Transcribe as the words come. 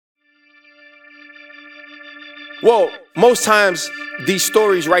Well, most times these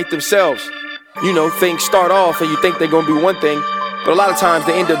stories write themselves. You know, things start off and you think they're going to be one thing, but a lot of times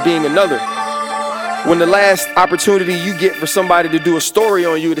they end up being another. When the last opportunity you get for somebody to do a story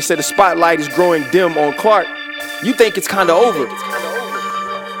on you to say the spotlight is growing dim on Clark, you think it's kind of over.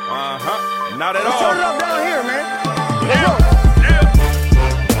 Not at all. Turn it up down here, man.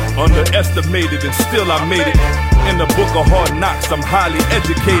 Underestimated and still I made it. In the book of hard knocks, I'm highly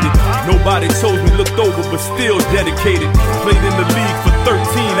educated. Nobody told me looked over, but still dedicated. Played in the league for 13,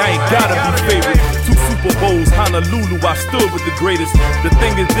 I ain't gotta be favorite. 2 Super Bowls, Honolulu, I stood with the greatest. The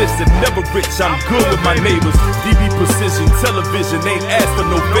thing is this, and never rich, I'm good with my neighbors. DB precision, television, ain't asked for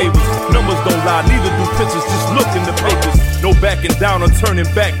no favors. Numbers don't lie, neither do pictures, just look in the papers. No backing down or turning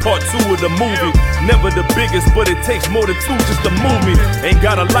back, part 2 of the movie. Never the biggest, but it takes more than 2 just to move me. Ain't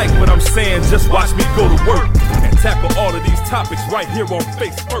gotta like what I'm saying, just watch me go to work. And tackle all of these topics right here on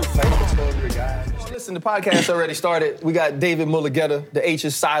Face First. Listen, the podcast already started. We got David Mulugheta. The H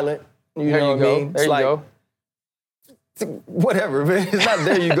is silent. You know what I mean? There you go. Whatever, man. It's not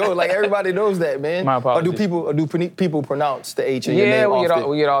there you go. Like, everybody knows that, man. My apologies. Or do people pronounce the H in your name Yeah,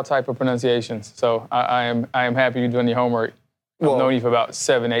 we get all type of pronunciations. So I am happy you're doing your homework. I've known you for about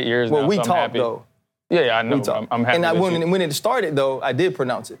 7-8 years now. Well, we so I'm talk, happy. though. Yeah, I know. I'm happy. And when it started, though, I did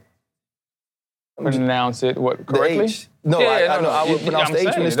pronounce it. Pronounce it what correctly? The H. No, I know. I would pronounce the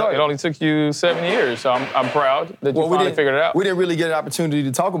H when it started. It only took you 7 years, so I'm proud that you finally figured it out. We didn't really get an opportunity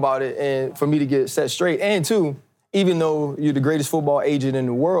to talk about it and for me to get set straight. And two, even though you're the greatest football agent in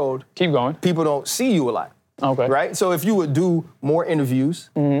the world, keep going. People don't see you a lot. Okay. Right? So if you would do more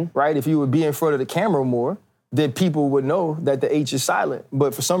interviews, right? If you would be in front of the camera more, then people would know that the H is silent.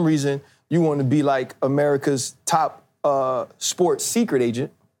 But for some reason, you want to be like America's top sports secret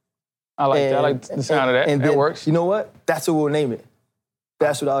agent. I like that. I like the sound of that. And that works. You know what? That's what we'll name it.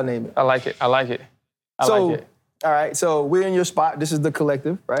 That's what I'll name it. I like it. I like it. All right. So we're in your spot. This is the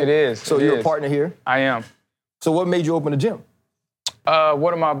collective, right? It is. So you're a partner here. I am. So what made you open a gym?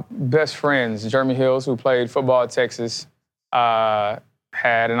 One of my best friends, Jeremy Hills, who played football at Texas, had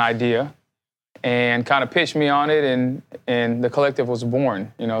an idea and kind of pitched me on it, and the collective was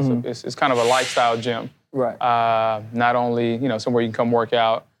born. You know, so it's kind of a lifestyle gym. Right. Not only, you know, somewhere you can come work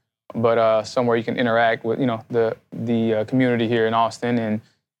out, but somewhere you can interact with, you know, the community here in Austin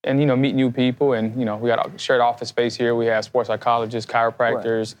and you know, meet new people. And, you know, we got a shared office space here. We have sports psychologists,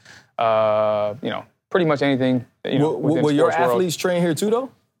 chiropractors, you know, pretty much anything, you know, within will your sports world. athletes train here too,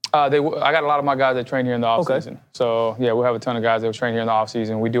 though? I got a lot of my guys that train here in the offseason. So, yeah, we'll have a ton of guys that train here in the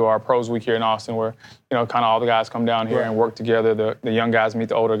offseason. We do our pros week here in Austin where, you know, kind of all the guys come down here and work together. The young guys meet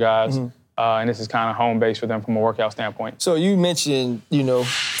the older guys. And this is kind of home base for them from a workout standpoint. So you mentioned, you know,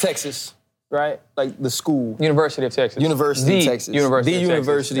 Texas, right? Like the school. University of Texas. University of Texas.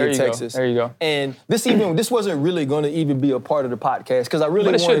 University of Texas. There you go. And this wasn't really going to even be a part of the podcast because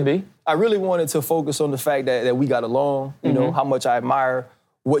But it should be. I really wanted to focus on the fact that we got along, you know, how much I admire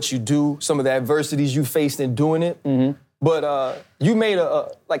what you do, some of the adversities you faced in doing it. But you made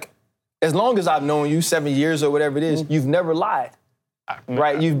as long as I've known you, 7 years or whatever it is, you've never lied.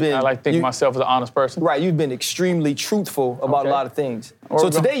 Right, I like to think of myself as an honest person. Right, you've been extremely truthful about a lot of things. So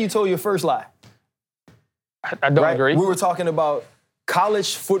today you told your first lie. I don't agree. We were talking about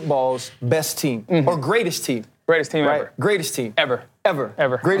college football's best team or greatest team. Greatest team ever. Greatest team. Ever.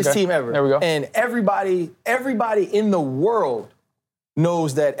 Greatest team ever. There we go. And everybody in the world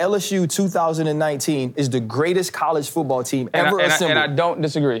knows that LSU 2019 is the greatest college football team ever assembled. And I don't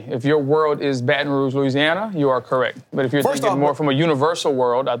disagree. If your world is Baton Rouge, Louisiana, you are correct. But if you're thinking more from a universal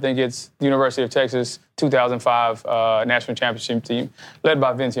world, I think it's the University of Texas 2005 national championship team led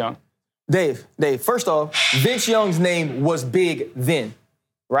by Vince Young. Dave, first off, Vince Young's name was big then,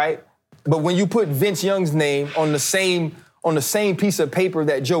 right? But when you put Vince Young's name on the same piece of paper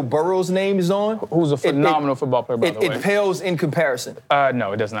that Joe Burrow's name is on, who's a phenomenal football player, by the way. It pales in comparison.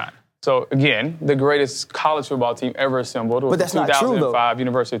 No, it does not. So, again, the greatest college football team ever assembled was the 2005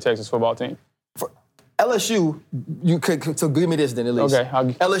 University of Texas football team. For LSU, so give me this then at least. Okay.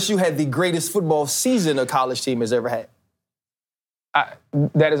 LSU had the greatest football season a college team has ever had.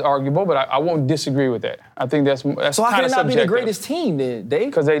 That is arguable, but I won't disagree with that. I think that's so how can it not subjective. be the greatest team then, Dave?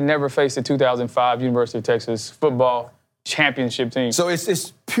 Because they never faced the 2005 University of Texas football championship team. So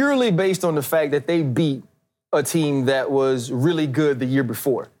it's purely based on the fact that they beat a team that was really good the year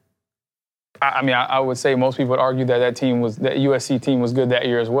before. I mean, I would say most people would argue that that USC team was good that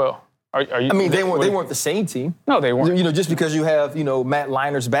year as well. Are you, I mean, they weren't the same team. No, they weren't. You know, just because you have, you know, Matt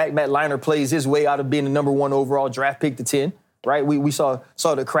Leiner's back, Matt Leiner plays his way out of being the number 1 overall draft pick to 10, right? We saw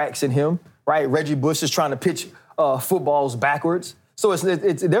the cracks in him, right? Reggie Bush is trying to pitch footballs backwards. So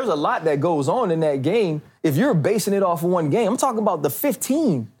there's a lot that goes on in that game. If you're basing it off of one game, I'm talking about the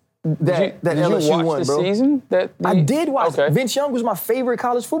 15 that did LSU you watch won, the bro. season? I did watch. Okay. Vince Young was my favorite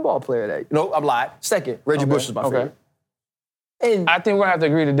college football player that year. No, I'm lying. Second, Reggie Bush was my favorite. And I think we're gonna have to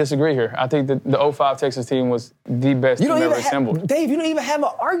agree to disagree here. I think that the 05 Texas team was the best team ever assembled. Dave, you don't even have an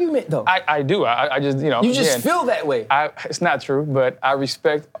argument though. I do. I just, you know. You just feel that way. It's not true, but I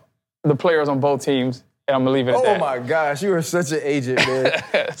respect the players on both teams, and I'm gonna leave it at that. Oh my gosh, you are such an agent,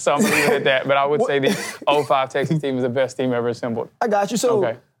 man. So I'm gonna leave it at that. But I would say the 05 Texas team is the best team ever assembled. I got you. So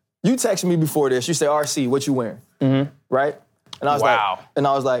Okay. you texted me before this. You said, RC, what you wearing? Mm-hmm. Right? And I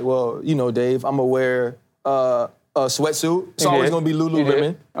was like, well, you know, Dave, I'm gonna wear a sweatsuit. It's always gonna be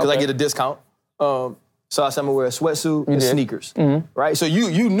Lululemon because I get a discount. So I said I'm gonna wear a sweatsuit and sneakers. Right? So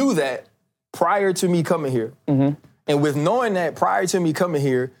you knew that prior to me coming here. And with knowing that prior to me coming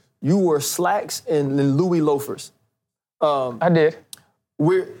here, you wore slacks and Louis loafers. I did.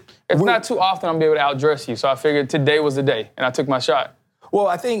 It's not too often I'm able to outdress you, so I figured today was the day, and I took my shot. Well,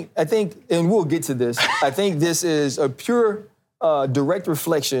 I think, and we'll get to this. I think this is a pure, direct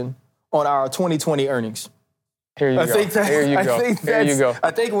reflection on our 2020 earnings. Here you go. Here you go. Here you go.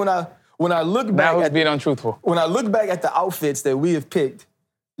 I think when I look back now who's at being untruthful. When I look back at the outfits that we have picked,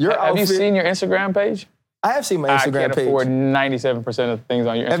 your outfit. Have you seen your Instagram page? I have seen my Instagram page. I can't afford 97% of the things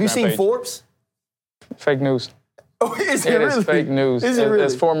on your Instagram page. Have you seen Forbes? Fake news. Oh, is it really? It is fake news. Is it really?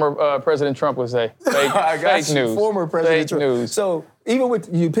 As former President Trump would say. Fake news. Former President Trump. News. So even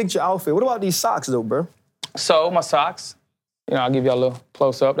with you picked your outfit, what about these socks though, bro? So my socks, you know, I'll give y'all a little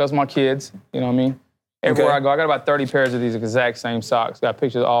close up. That's my kids, you know what I mean? Everywhere I go, I got about 30 pairs of these exact same socks. Got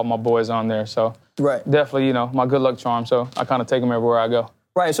pictures of all my boys on there. So definitely, you know, my good luck charm. So I kind of take them everywhere I go.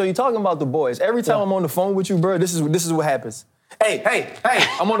 Right, so you're talking about the boys. Every time I'm on the phone with you, bro, this is what happens. Hey,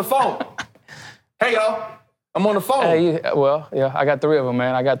 I'm on the phone. Hey, y'all, I'm on the phone. Hey, well, yeah, I got 3 of them,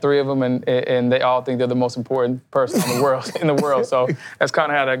 man. I got 3 of them, and they all think they're the most important person in the world. So that's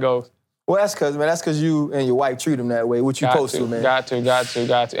kind of how that goes. Well, that's because you and your wife treat them that way, which you supposed to, man. Got to. And got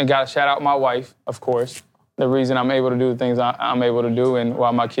to shout out my wife, of course. The reason I'm able to do the things I'm able to do, and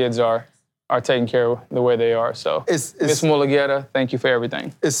while my kids are taking care of the way they are. So, Miss Mulugeta, thank you for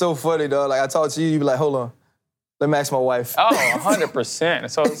everything. It's so funny, though. Like, I talk to you be like, hold on. Let me ask my wife. Oh, 100%.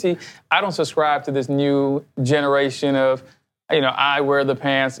 So, see, I don't subscribe to this new generation of, you know, I wear the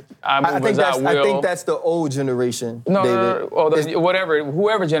pants, I move as I will. I think that's the old generation, David.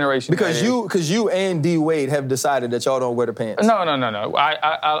 Whoever generation because you and D. Wade have decided that y'all don't wear the pants. No.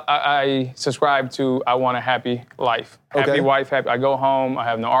 I subscribe to I want a happy life. Happy wife, happy. I go home, I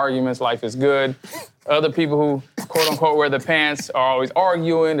have no arguments, life is good. Other people who, quote unquote, wear the pants are always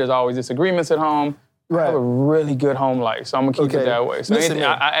arguing, there's always disagreements at home. Right. I have a really good home life, so I'm going to keep it that way. So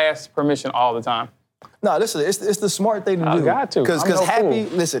I ask permission all the time. No, listen, it's the smart thing to do. I got to. Because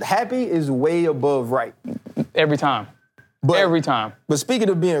happy is way above right. Every time. Every time. But speaking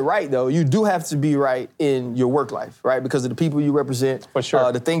of being right, though, you do have to be right in your work life, right? Because of the people you represent, for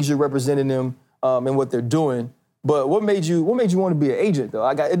sure. The things you're representing them, and what they're doing. But what made you want to be an agent, though?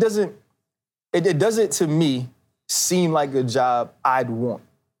 It doesn't to me seem like a job I'd want.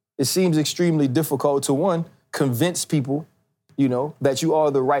 It seems extremely difficult to, one, convince people, you know, that you are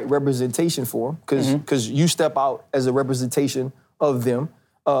the right representation for them, because you step out as a representation of them.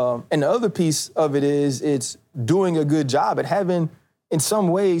 And the other piece of it is it's doing a good job at having, in some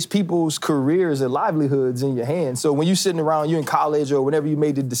ways, people's careers and livelihoods in your hands. So when you're sitting around, you're in college or whenever you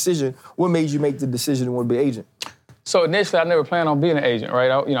made the decision, what made you make the decision to want to be an agent? So initially, I never planned on being an agent,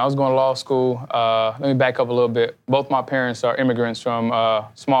 right? I was going to law school. Let me back up a little bit. Both my parents are immigrants from a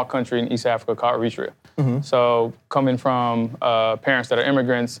small country in East Africa called Eritrea. So coming from parents that are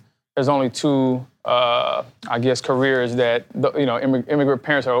immigrants, there's only 2, careers that immigrant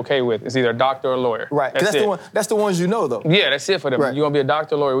parents are okay with. It's either a doctor or a lawyer. Right. That's the ones you know, though. Yeah, that's it for them. Right. You're gonna be a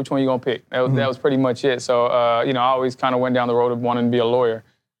doctor or lawyer. Which one you gonna pick? That was pretty much it. So I always kind of went down the road of wanting to be a lawyer.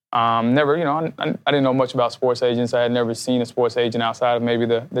 Never, I didn't know much about sports agents. I had never seen a sports agent outside of maybe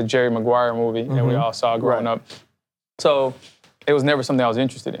the Jerry Maguire movie that we all saw growing up. So it was never something I was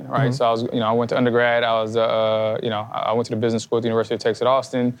interested in, right? So I went to undergrad. I was, I went to the business school at the University of Texas at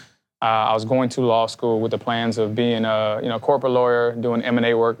Austin. I was going to law school with the plans of being a corporate lawyer, doing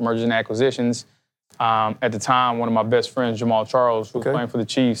M&A work, mergers and acquisitions. At the time, one of my best friends, Jamal Charles, who was playing for the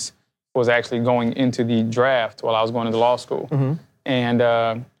Chiefs, was actually going into the draft while I was going into law school.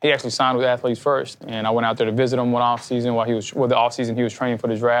 And he actually signed with Athletes First. And I went out there to visit him one off season the off season he was training for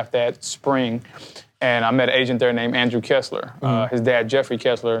the draft that spring. And I met an agent there named Andrew Kessler. His dad, Jeffrey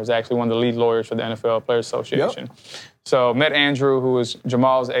Kessler, is actually one of the lead lawyers for the NFL Players Association. Yep. So met Andrew, who was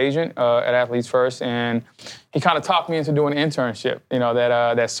Jamal's agent at Athletes First, and he kind of talked me into doing an internship,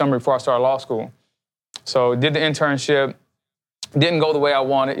 that summer before I started law school. So did the internship. Didn't go the way I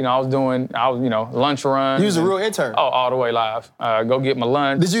wanted. I was lunch run. You was a real intern. Oh, all the way live. Go get my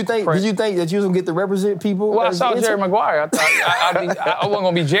lunch. Did you think that you was gonna get to represent people? Well, I saw Jerry Maguire. I thought I wasn't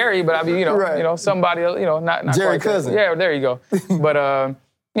gonna be Jerry, but I'd be, right. Somebody, not Jerry quite cousin. Yeah, there you go. But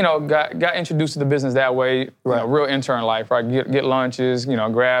got introduced to the business that way. Right. Real intern life, right? Get lunches.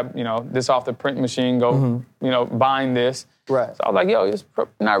 Grab this off the print machine. Go, buying this. Right. So I was like, it's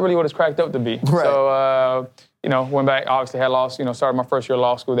not really what it's cracked up to be. Right. So. Went back, obviously had law, started my first year of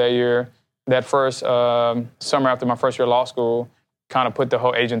law school that year. That first summer after my first year of law school, kind of put the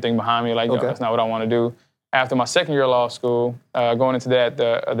whole agent thing behind me, like, that's not what I want to do. After my second year of law school, going into that,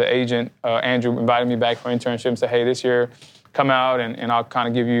 the agent, Andrew, invited me back for internship and said, hey, this year, come out and I'll kind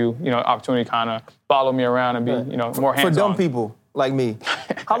of give you, opportunity to kind of follow me around and be, more hands-on. For dumb people like me,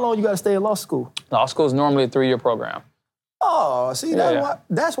 how long you got to stay in law school? Law school is normally a 3-year program. Oh, see,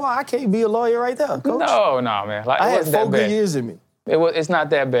 that's why I can't be a lawyer right there, Coach. No, man. Like, I had 4 good years in me. It's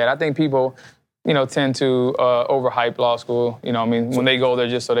not that bad. I think people, tend to overhype law school. When they go there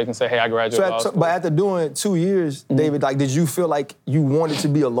just so they can say, hey, I graduated law school. But after doing 2 years, David, like, did you feel like you wanted to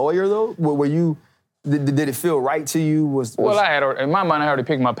be a lawyer, though? Were you, did it feel right to you? Well, in my mind, I already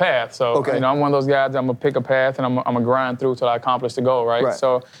picked my path. So, I'm one of those guys, I'm going to pick a path and I'm going to grind through till I accomplish the goal, right?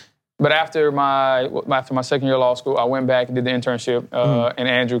 So. But after my second year of law school, I went back and did the internship, and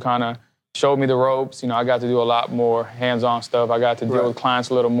Andrew kind of showed me the ropes. I got to do a lot more hands-on stuff. I got to deal with clients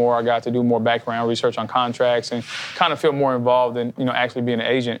a little more. I got to do more background research on contracts and kind of feel more involved in, actually being an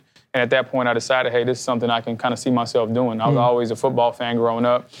agent. And at that point, I decided, hey, this is something I can kind of see myself doing. I was always a football fan growing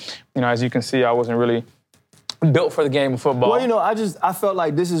up. As you can see, I wasn't really built for the game of football. Well, I felt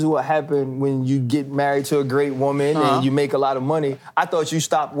like this is what happened when you get married to a great woman and you make a lot of money. I thought you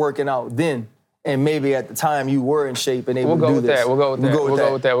stopped working out then, and maybe at the time you were in shape and able to do this. We'll go with that.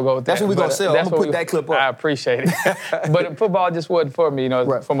 That's what we're going to sell. I'm going to put that clip up. I appreciate it. But football just wasn't for me,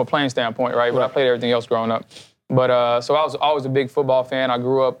 from a playing standpoint, right? But I played everything else growing up. But so I was always a big football fan. I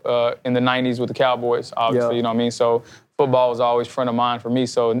grew up in the 90s with the Cowboys, obviously, So football was always front of mind for me.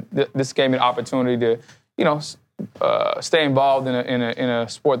 So this gave me an opportunity to, stay involved in a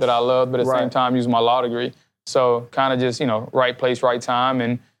sport that I love, but at the same time use my law degree. So kind of just, right place, right time.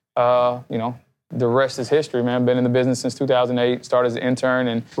 And, the rest is history, man. Been in the business since 2008, started as an intern,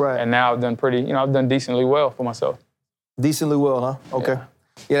 and now I've done I've done decently well for myself. Decently well, huh? Okay.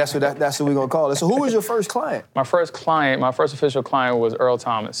 Yeah, that's what we're going to call it. So who was your first client? My first official client was Earl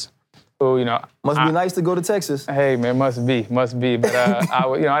Thomas. Who, must be nice to go to Texas. Hey, man, must be. But I'd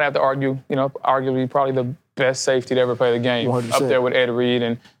have to argue, arguably probably the best safety to ever play the game. 100%. Up there with Ed Reed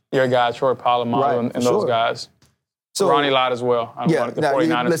and your guy, Troy Polamalu, and those guys. So, Ronnie Lott as well. I don't want the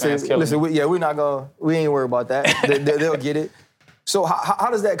 49ers fans killing me. We ain't worried about that. They'll get it. So how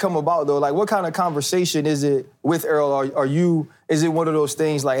does that come about, though? Like, what kind of conversation is it with Earl? Is it one of those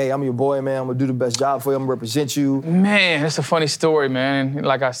things like, hey, I'm your boy, man, I'm going to do the best job for you, I'm going to represent you? Man, it's a funny story, man. And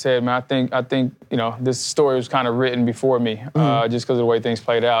like I said, man, I think this story was kind of written before me, just because of the way things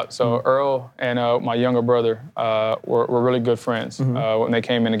played out. So Earl and my younger brother were really good friends when they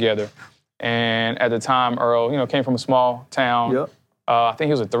came in together. And at the time, Earl, came from a small town. Yep. I think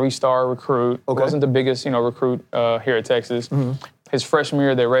he was a 3-star recruit. Okay. Wasn't the biggest, recruit here at Texas. His freshman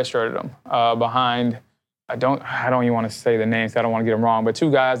year, they redshirted him behind, I don't even want to say the names, I don't want to get them wrong, but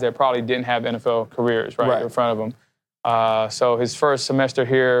 2 guys that probably didn't have NFL careers right in front of him. So his first semester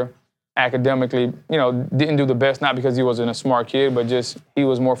here, academically, didn't do the best, not because he wasn't a smart kid, but just he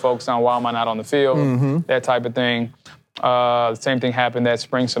was more focused on why am I not on the field, that type of thing. The same thing happened that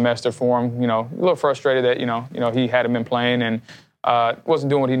spring semester for him. A little frustrated that he hadn't been playing and wasn't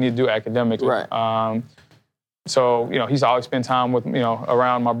doing what he needed to do academically. Right. So he's always spent time with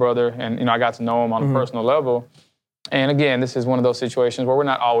around my brother, and I got to know him on a personal level. And again, this is one of those situations where we're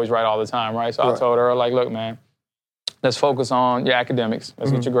not always right all the time, right? So I told her, like, look, man, let's focus on your academics.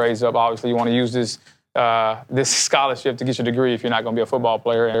 Let's get your grades up. Obviously, you want to use this scholarship to get your degree if you're not going to be a football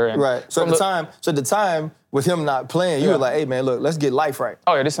player. And right. So at the time, with him not playing, you were like, hey, man, look, let's get life right.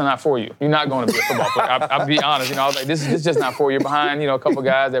 Oh, yeah, this is not for you. You're not going to be a football player. I'll be honest. I was like, this is just not for you. You're behind, a couple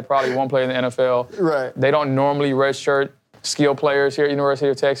guys that probably won't play in the NFL. Right. They don't normally redshirt skill players here at University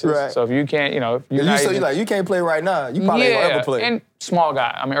of Texas. Right. So if you can't, you can't play right now. You probably won't ever play. And small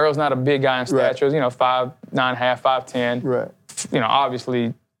guy. I mean, Earl's not a big guy in stature. 5'9.5", 5'10". Right.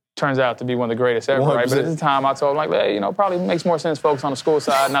 Obviously turns out to be one of the greatest ever, right? But at the time, I told him, like, hey, probably makes more sense focus on the school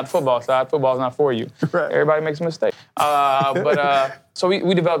side, not the football side. Football's not for you. Right. Everybody makes a mistake. So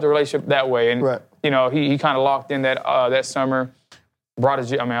we developed a relationship that way. And, he kind of locked in that summer, brought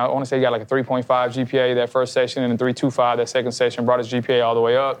his, I want to say he got like a 3.5 GPA that first session and a 3.25 that second session, brought his GPA all the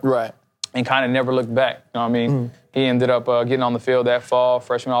way up. Right. And kind of never looked back. You know what I mean? He ended up getting on the field that fall,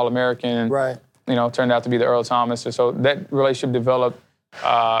 freshman All-American. Right. Turned out to be the Earl Thomas. And so that relationship developed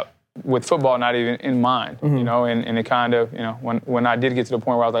with football not even in mind, and it kind of, when I did get to the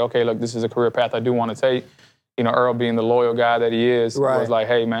point where I was like, okay, look, this is a career path I do want to take, Earl being the loyal guy that he is, was like,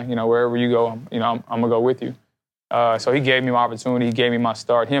 hey, man, wherever you go, I'm going to go with you. So he gave me my opportunity. He gave me my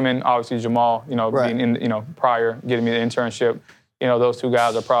start. Him and obviously Jamal, being in, prior, getting me the internship, those two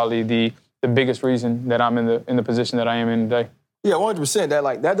guys are probably the biggest reason that I'm in the position that I am in today. Yeah,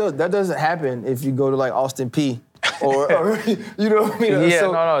 100%. That doesn't happen if you go to like Austin Peay or you know what I mean? Yeah,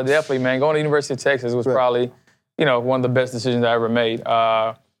 no, definitely, man. Going to the University of Texas was probably, one of the best decisions I ever made.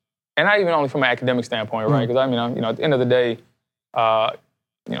 And not even only from an academic standpoint, right? Because at the end of the day,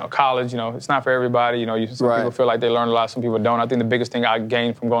 college, it's not for everybody. Some people feel like they learn a lot, some people don't. I think the biggest thing I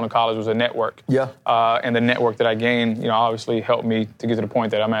gained from going to college was a network. Yeah. And the network that I gained, obviously helped me to get to the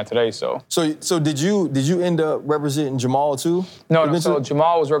point that I'm at today. So did you end up representing Jamal too? No. So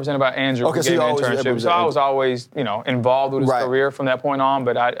Jamal was represented by Andrew. Okay, so you always internship. So I was always, involved with his career from that point on.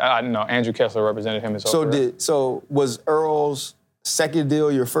 But I know Andrew Kessler represented him his whole career. So was Earl's second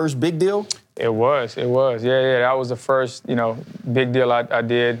deal your first big deal? It was. Yeah. That was the first, big deal I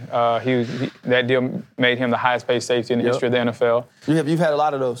did. That deal made him the highest paid safety in the history of the NFL. You've had a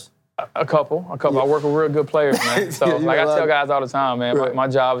lot of those. A couple. Yeah. I work with real good players, man. So, I tell guys all the time, man, my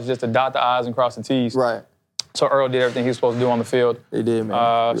job is just to dot the I's and cross the T's. Right. So Earl did everything he was supposed to do on the field. He did,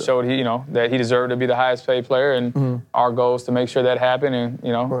 man. Showed that he deserved to be the highest paid player, and our goal is to make sure that happened. And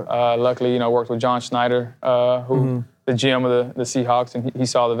luckily, worked with John Schneider, who the GM of the Seahawks, and he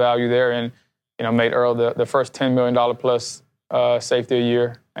saw the value there, and made Earl the first $10 million plus safety a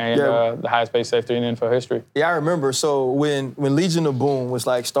year, and the highest paid safety in NFL history. Yeah, I remember. So when Legion of Boom was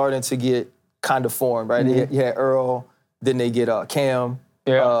like starting to get kind of formed, right? You had Earl, then they get Cam.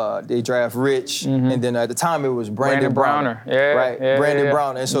 Yeah. They draft Rich, and then at the time it was Brandon Browner. Yeah, right. Brandon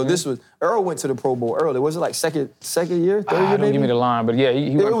Browner, and so this was Earl went to the Pro Bowl early. Was it like second year, third year? Don't give me the line, but yeah,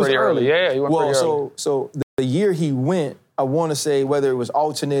 he went pretty early. Yeah, he went pretty early. So the year he went, I want to say whether it was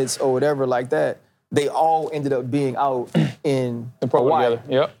alternates or whatever like that, they all ended up being out in Hawaii.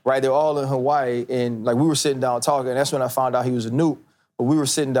 Yep. Right, they're all in Hawaii, and like we were sitting down talking. And that's when I found out he was a Nuke. But we were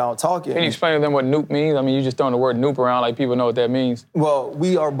sitting down talking. Can you explain to them what Nuke means? I mean, you just throwing the word Nuke around like people know what that means. Well,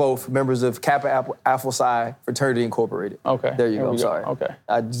 we are both members of Kappa Alpha Psi Fraternity Incorporated. Okay. There you go. I'm sorry. Okay.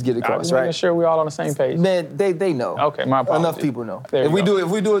 I just get it across, right? Making sure we're all on the same page. Man, they know. Okay, my apologies. Enough people know. If we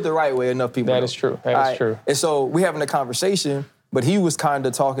do it the right way, enough people know. That is true. That is true. And so we having a conversation, but he was kind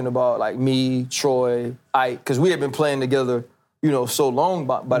of talking about like me, Troy, Ike, because we had been playing together, so long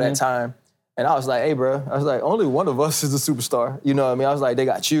by that time. And I was like, hey, bro, only one of us is a superstar. You know what I mean? I was like, they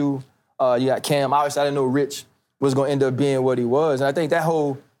got you, you got Cam. Obviously, I didn't know Rich was going to end up being what he was. And I think that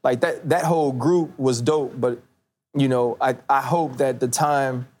whole group was dope. But, I hope that the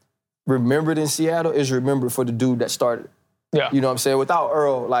time remembered in Seattle is remembered for the dude that started. Yeah. You know what I'm saying? Without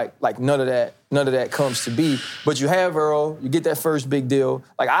Earl, like none of that comes to be. But you have Earl, you get that first big deal.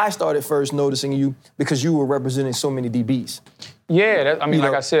 Like I started first noticing you because you were representing so many DBs. Yeah,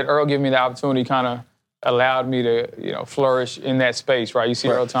 like I said, Earl giving me the opportunity kind of allowed me to, flourish in that space, right? You see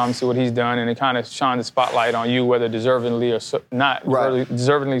Earl Thomas, see what he's done, and it kind of shone the spotlight on you, whether deservingly or not,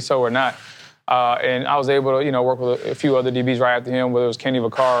 deservingly so or not. And I was able to, work with a few other DBs right after him, whether it was Kenny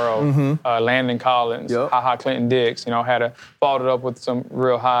Vaccaro, Landon Collins, HaHa Clinton Dix. Had to followed it up with some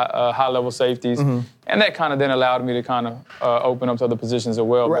real high-level safeties, and that kind of then allowed me to kind of open up to other positions as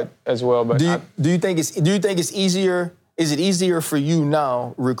well. But do you think it's easier? Is it easier for you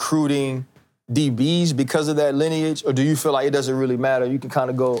now recruiting DBs because of that lineage, or do you feel like it doesn't really matter? You can kind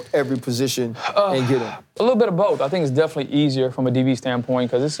of go every position and get them. A little bit of both. I think it's definitely easier from a DB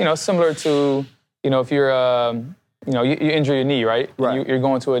standpoint because it's similar to if you're you injure your knee, right? You're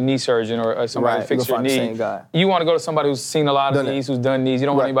going to a knee surgeon or somebody to fix your knee. You want to go to somebody who's seen a lot of knees, who's done knees. You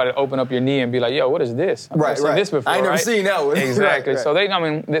don't want anybody to open up your knee and be like, "Yo, what is this? I've never seen this before." I ain't never seen that one. Exactly. So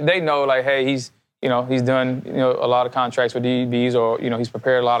they know like, hey, he's done a lot of contracts with DBs, or he's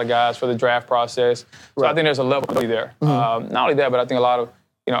prepared a lot of guys for the draft process. So I think there's a level there. Not only that, but I think a lot of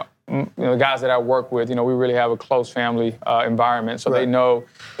the guys that I work with, we really have a close family environment. So they know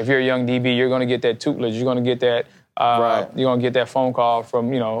if you're a young DB, you're going to get that tutelage. You're going to get that. You're going to get that phone call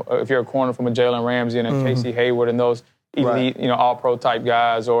from if you're a corner from a Jalen Ramsey and a Casey Hayward and those elite, all-pro type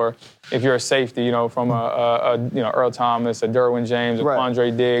guys, or if you're a safety, from Earl Thomas, a Derwin James, a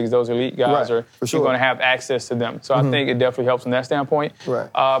Quandre Diggs, those elite guys you're going to have access to them. So I think it definitely helps from that standpoint. Right.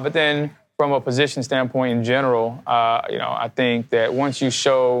 But then from a position standpoint in general, I think that once you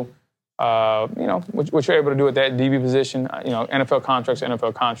show, what you're able to do at that DB position, NFL contracts are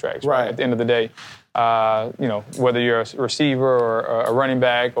NFL contracts, right? At the end of the day, whether you're a receiver or a running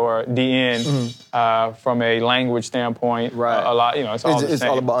back or DN, from a language standpoint, a lot, it's all the same. It's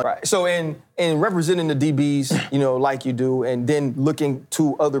all about, right. So in representing the DBs, like you do, and then looking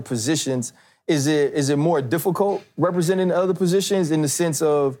to other positions, is it more difficult representing the other positions in the sense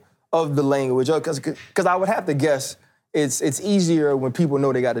of the language? Because I would have to guess it's easier when people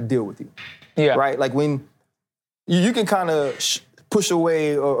know they got to deal with you. Yeah. Right? Like when you can kind of push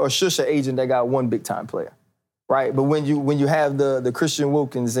away or shush an agent that got one big-time player, right? But when you have the Christian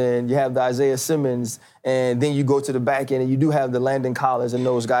Wilkins and you have the Isaiah Simmons, and then you go to the back end and you do have the Landon Collins and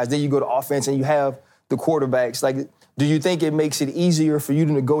those guys, then you go to offense and you have the quarterbacks. Like, do you think it makes it easier for you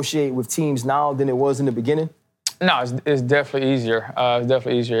to negotiate with teams now than it was in the beginning? No, it's definitely easier. It's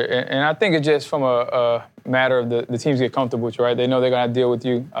definitely easier. And I think it's just from a matter of the teams get comfortable with you, right? They know they're going to deal with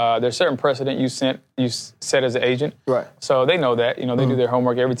you. There's certain precedent you set as an agent. Right. So they know that. They do their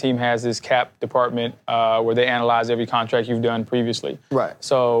homework. Every team has this cap department where they analyze every contract you've done previously. Right.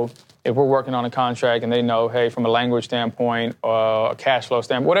 So if we're working on a contract and they know, hey, from a language standpoint or a cash flow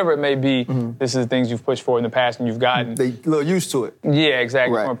standpoint, whatever it may be, this is the things you've pushed for in the past and you've gotten. They're a little used to it. Yeah,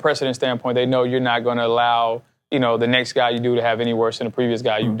 exactly. Right. From a precedent standpoint, they know you're not going to allow the next guy you do to have any worse than the previous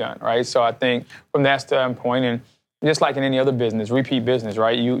guy you've done, right? So I think from that standpoint, and just like in any other business, repeat business,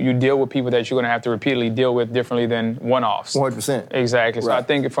 right? You deal with people that you're going to have to repeatedly deal with differently than one-offs. 100%. Exactly. So I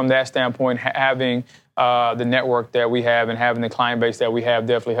think from that standpoint, having the network that we have and having the client base that we have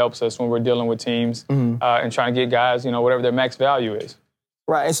definitely helps us when we're dealing with teams and trying to get guys, whatever their max value is.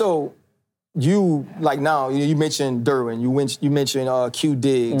 Right. And so you mentioned Derwin, you mentioned Q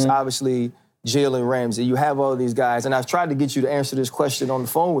Diggs, obviously Jalen Ramsey. You have all these guys, and I've tried to get you to answer this question on the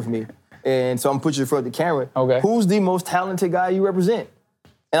phone with me, and so I'm putting you in front of the camera. Okay. Who's the most talented guy you represent?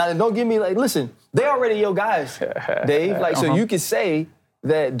 And don't give me listen, they already your guys, Dave. So you could say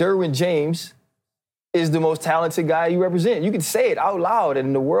that Derwin James is the most talented guy you represent. You could say it out loud,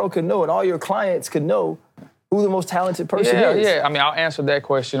 and the world could know, and all your clients could know who the most talented person is. Yeah. I mean, I'll answer that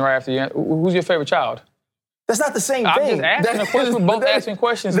question right after you. Who's your favorite child? That's not the same thing. I'm just asking a question. We're both asking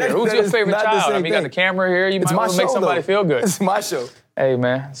questions here. Who's your favorite child? I mean, you got the camera here. You might want to make somebody feel good. It's my show. Hey,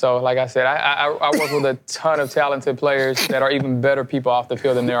 man. So, like I said, I work with a ton of talented players that are even better people off the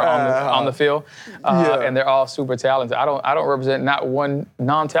field than they are on the field. And they're all super talented. I don't represent not one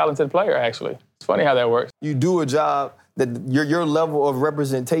non-talented player, actually. It's funny how that works. You do a job that your level of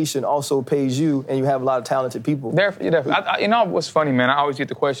representation also pays you, and you have a lot of talented people. Definitely. What's funny, man, I always get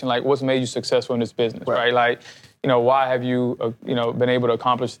the question, what's made you successful in this business, right? Why have you, been able to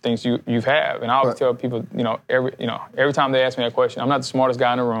accomplish the things you have? And I always tell people, every time they ask me that question, I'm not the smartest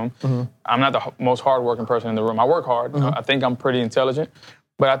guy in the room. I'm not the most hardworking person in the room. I work hard. I think I'm pretty intelligent.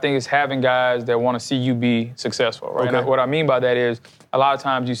 But I think it's having guys that want to see you be successful, right? Okay. What I mean by that is a lot of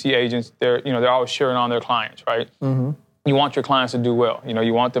times you see agents, they're always cheering on their clients, right? You want your clients to do well.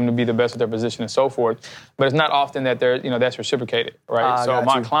 You want them to be the best at their position and so forth. But it's not often that that's reciprocated, right? So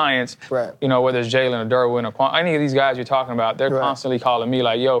my clients, whether it's Jalen or Derwin or any of these guys you're talking about, they're constantly calling me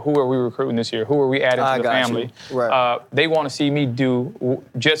like, yo, who are we recruiting this year? Who are we adding to the family? They want to see me do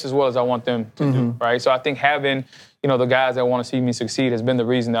just as well as I want them to do, right? So I think having the guys that want to see me succeed has been the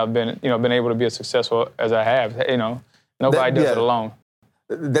reason that I've been able to be as successful as I have. Nobody does it alone.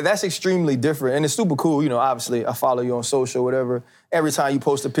 That's extremely different, and it's super cool. Obviously, I follow you on social, whatever. Every time you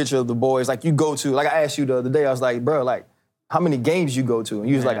post a picture of the boys, you go to, I asked you the other day, I was like, bro, how many games you go to? And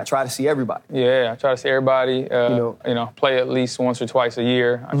you was like, I try to see everybody. Yeah, I try to see everybody, play at least once or twice a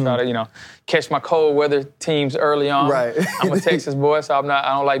year. I try to, catch my cold weather teams early on. Right. I'm a Texas boy, so I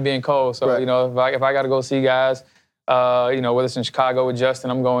don't like being cold. So, if I got to go see guys, whether it's in Chicago with Justin,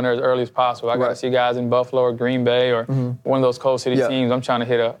 I'm going there as early as possible. I got to see guys in Buffalo or Green Bay or one of those cold city teams. I'm trying to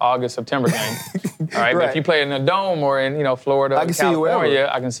hit an August, September game. All right, but if you play in a dome or in Florida or California,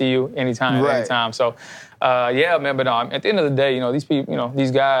 I can see you anytime, anytime. So, man. But at the end of the day, these people,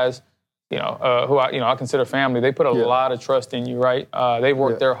 these guys, who I consider family, they put a lot of trust in you, right? They've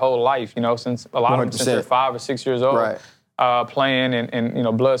worked their whole life, since a lot of them since they're 5 or 6 years old, playing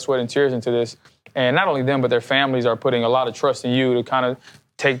and blood, sweat, and tears into this. And not only them, but their families are putting a lot of trust in you to kind of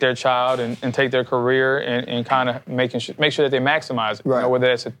take their child and take their career and kind of make sure that they maximize it. Whether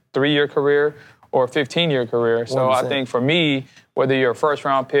that's a 3-year career or a 15-year career. So 100%. I think for me, whether you're a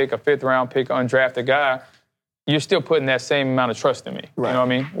first-round pick, a fifth-round pick, undrafted guy, you're still putting that same amount of trust in me. Right. You know what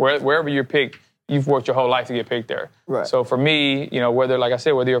I mean? Wherever you're picked, you've worked your whole life to get picked there. Right. So for me, you know, whether, like I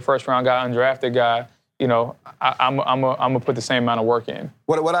said, whether you're a first-round guy, undrafted guy, you know, I'm gonna put the same amount of work in.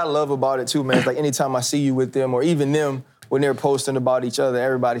 What I love about it too, man, is like anytime I see you with them, or even them when they're posting about each other,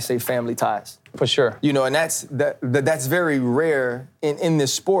 everybody say family ties. For sure. You know, and that's very rare in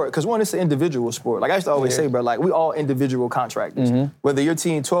this sport, because one, it's an individual sport. Like I used to always say, bro, like we all individual contractors. Whether your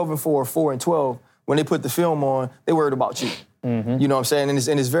team 12-4 or 4-12, when they put the film on, they worried about you. You know what I'm saying?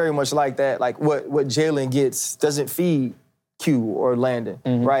 And it's very much like that. Like what Jalen gets doesn't feed Q or Landon,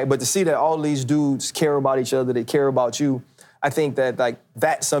 right? But to see that all these dudes care about each other, they care about you, I think that like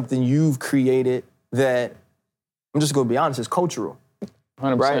that's something you've created that, I'm just gonna be honest, it's cultural.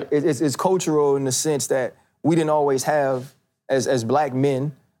 100%. Right? It's cultural in the sense that we didn't always have, as black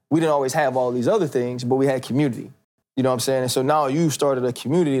men, we didn't always have all these other things, but we had community. You know what I'm saying? And so now you've started a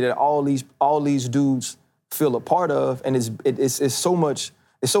community that all these dudes feel a part of, and it's so much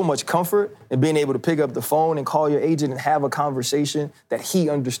comfort in being able to pick up the phone and call your agent and have a conversation that he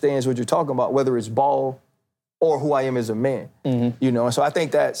understands what you're talking about, whether it's ball or who I am as a man. You know, and so I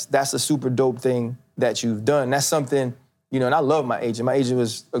think that's a super dope thing that you've done. That's something, you know, and I love my agent. My agent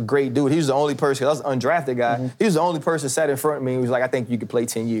was a great dude. He was the only person, 'cause I was an undrafted guy. He was the only person that sat in front of me and was like, I think you could play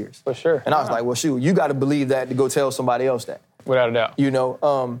 10 years. For sure. And I was like, well, shoot, you got to believe that to go tell somebody else that. Without a doubt. You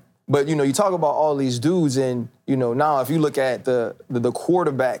know, but, you know, you talk about all these dudes, and, you know, now if you look at the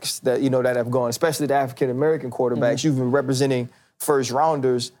quarterbacks that, you know, that have gone, especially the African-American quarterbacks, you've been representing first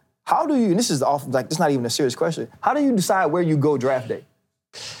rounders. How do you, and this is often, like, this is not even a serious question, how do you decide where you go draft day?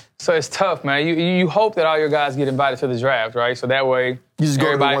 So it's tough, man. You hope that all your guys get invited to the draft, right? So that way, you just go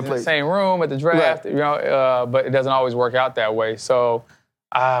everybody's to one in the same room at the draft, right. You know, but it doesn't always work out that way. So,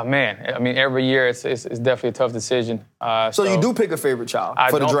 man, I mean, every year it's definitely a tough decision. So you do pick a favorite child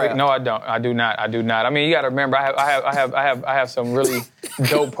for the draft? No, I don't. I do not. I mean, you got to remember, I have some really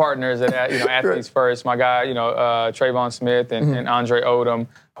dope partners that, you know, Athletes First. My guy, you know, Trayvon Smith and Andre Odom,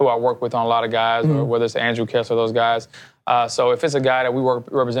 who I work with on a lot of guys, or whether it's Andrew Kessler, those guys. So if it's a guy that we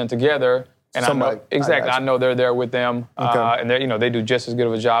represent together, and I know they're there with them, and they, you know, they do just as good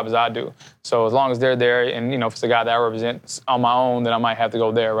of a job as I do. So as long as they're there, and, you know, if it's a guy that I represent on my own, then I might have to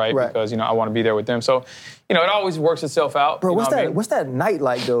go there, right? Because, you know, I want to be there with them. So, you know, it always works itself out. Bro, what's that night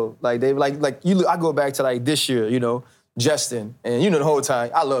like though? Like they like you. I go back to like this year, you know, Justin, and you know the whole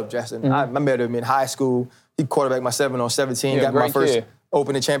time I love Justin. I met him in high school. He quarterbacked my 7-on-17, got my first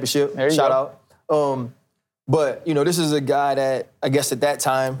opening championship. Shout out. But, you know, this is a guy that, I guess at that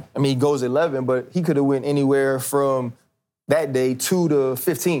time, I mean, he goes 11, but he could have went anywhere from that day 2 to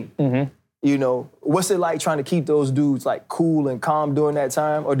 15. You know, what's it like trying to keep those dudes, like, cool and calm during that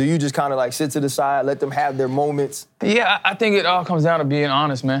time? Or do you just kind of, like, sit to the side, let them have their moments? Yeah, I think it all comes down to being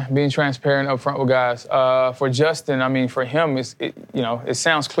honest, man, being transparent up front with guys. For Justin, I mean, for him, you know, it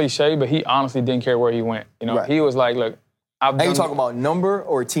sounds cliche, but he honestly didn't care where he went. You know, he was like, look, Are you talking about number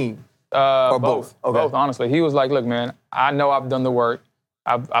or team? Or both? Okay. Both, honestly. He was like, look, man, I know I've done the work.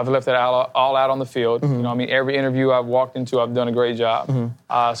 I've left it all out on the field. You know what I mean? Every interview I've walked into, I've done a great job.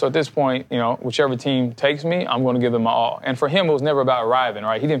 So at this point, you know, whichever team takes me, I'm going to give them my all. And for him, it was never about arriving,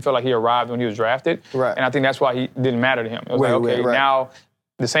 right? He didn't feel like he arrived when he was drafted. Right. And I think that's why he didn't matter to him. It was now,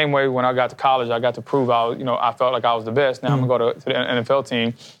 the same way when I got to college, I got to prove I felt like I was the best. Now I'm going to go to the NFL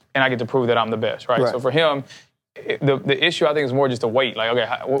team, and I get to prove that I'm the best, right? So for him, the issue, I think, is more just a wait. Like, okay,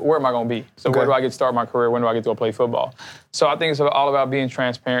 where am I going to be? So where do I get to start my career? When do I get to go play football? So I think it's all about being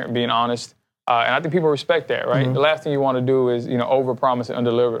transparent, being honest. And I think people respect that, right? The last thing you want to do is, you know, overpromise and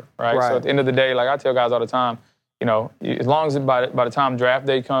underdeliver, right? So at the end of the day, like I tell guys all the time, you know, as long as by the time draft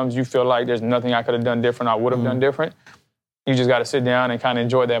day comes, you feel like there's nothing I could have done different, I would have done different, you just got to sit down and kind of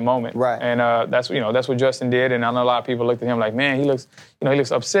enjoy that moment. And that's what Justin did. And I know a lot of people looked at him like, man, he looks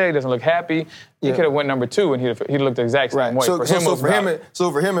upset. He doesn't look happy. He could have went number 2 and he looked the exact same way.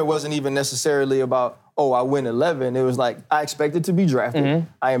 So for him, it wasn't even necessarily about, oh, I win 11. It was like, I expected to be drafted.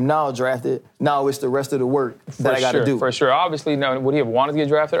 I am now drafted. Now it's the rest of the work that I got to do. For sure. Obviously, no, would he have wanted to get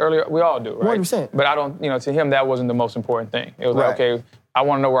drafted earlier? We all do, right? 100%. But I don't, you know, to him, that wasn't the most important thing. It was like, okay, I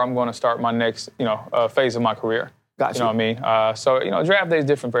want to know where I'm going to start my next, you know, phase of my career. Gotcha. You know what I mean? So, you know, draft day is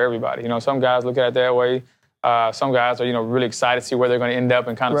different for everybody. You know, some guys look at it that way. Some guys are, you know, really excited to see where they're going to end up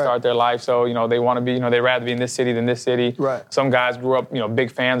and kind of start their life. So, you know, they want to be, you know, they'd rather be in this city than this city. Some guys grew up, you know,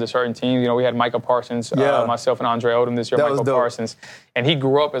 big fans of certain teams. You know, we had Micah Parsons, myself and Andre Odom this year, Michael Parsons. And he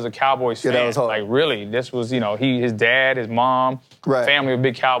grew up as a Cowboys fan. That was hard. Like, really, this was, you know, his dad, his mom, family were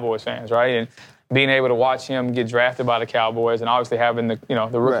big Cowboys fans, right? And being able to watch him get drafted by the Cowboys and obviously having the, you know,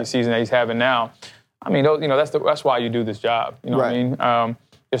 the rookie season that he's having now, I mean, you know, that's why you do this job. You know what I mean?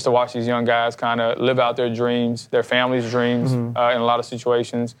 just to watch these young guys kind of live out their dreams, their families' dreams in a lot of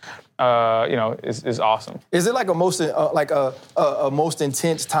situations, is awesome. Is it like a most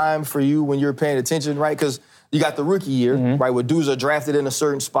intense time for you when you're paying attention, right? Because you got the rookie year, right, where dudes are drafted in a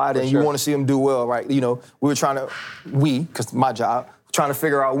certain spot and you want to see them do well, right? You know, because my job, trying to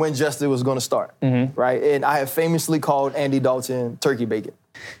figure out when Justin was going to start, right? And I have famously called Andy Dalton turkey bacon.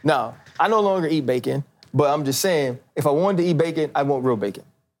 Now, I no longer eat bacon, but I'm just saying, if I wanted to eat bacon, I want real bacon.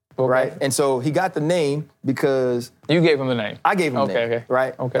 Okay. Right? And so he got the name because... You gave him the name? I gave him the name,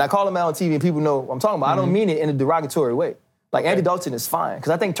 right? Okay. And I call him out on TV and people know what I'm talking about. I don't mean it in a derogatory way. Like, Andy Dalton is fine,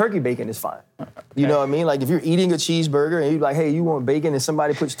 because I think turkey bacon is fine. You know what I mean? Like, if you're eating a cheeseburger and you're like, hey, you want bacon, and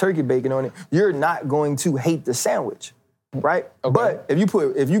somebody puts turkey bacon on it, you're not going to hate the sandwich, right? Okay. But if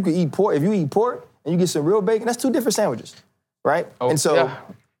you eat pork and you get some real bacon, that's two different sandwiches, right? Oh, and so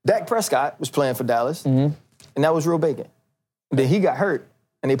Dak Prescott was playing for Dallas, and that was real bacon. And then he got hurt,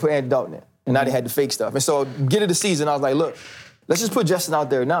 and they put Andy Dalton in. And now they had the fake stuff. And so, get of the season, I was like, look, let's just put Justin out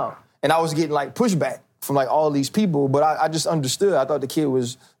there now. And I was getting, like, pushback from, like, all these people, but I just understood. I thought the kid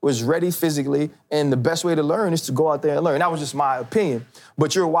was ready physically, and the best way to learn is to go out there and learn. And that was just my opinion.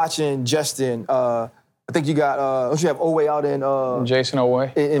 But you're watching Justin, I think you got, don't you have Oweh out in... Jason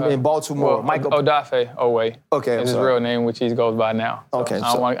Oweh. In Baltimore. Well, Michael Odafe Oweh. Okay, is his real name, which he goes by now. So okay.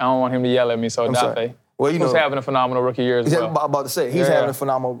 I don't want him to yell at me, so Odafe. Well, he's having a phenomenal rookie year as well. I'm about to say, he's having a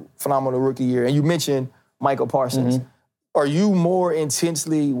phenomenal rookie year. And you mentioned Michael Parsons. Are you more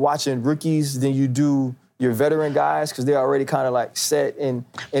intensely watching rookies than you do your veteran guys because they're already kind of like set in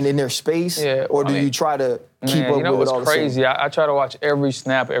their space? Yeah, or do you try to keep up with it all the same? You know what's crazy? I try to watch every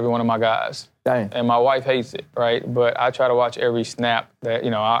snap of every one of my guys. Dang. And my wife hates it, right? But I try to watch every snap that,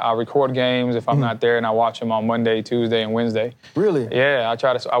 I record games if I'm not there, and I watch them on Monday, Tuesday, and Wednesday. Really? Yeah, I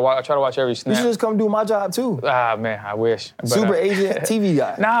try to watch every snap. You should just come do my job too. Ah, man, I wish. But, Super agent TV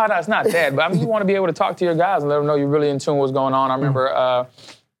guy. No, it's not that. But I mean, you want to be able to talk to your guys and let them know you're really in tune with what's going on. I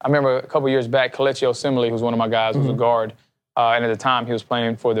remember a couple years back, Kelechi Osemele, who's one of my guys, was a guard. And at the time, he was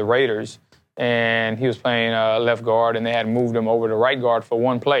playing for the Raiders. And he was playing left guard, and they had moved him over to right guard for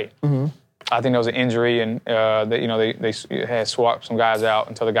one play. I think there was an injury, and they had swapped some guys out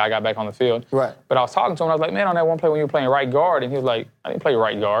until the guy got back on the field. Right. But I was talking to him, I was like, man, on that one play when you were playing right guard, and he was like, I didn't play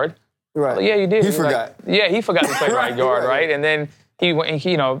right guard. Right. Like, yeah, you did. He forgot. He forgot to play right guard, right? And then he went,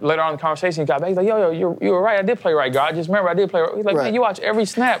 and later on in the conversation, he got back. He's like, yo, you were right. I did play right guard. Just remember, I did play. He's like, man, you watch every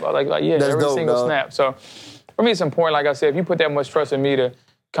snap. I was like, yeah, that's every dope, single snap. So for me, it's important. Like I said, if you put that much trust in me to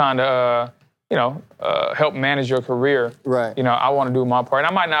kind of, help manage your career. Right. I want to do my part.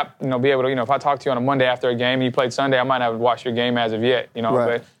 And I might not, be able to, if I talk to you on a Monday after a game and you played Sunday, I might not have watched your game as of yet, Right.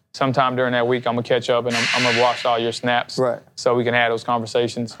 But sometime during that week, I'm going to catch up and I'm going to watch all your snaps. Right. So we can have those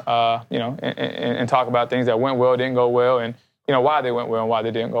conversations, and talk about things that went well, didn't go well, and, why they went well and why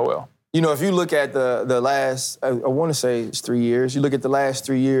they didn't go well. If you look at the last, I want to say it's 3 years, you look at the last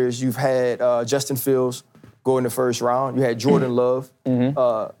 3 years, you've had Justin Fields go in the first round. You had Jordan Love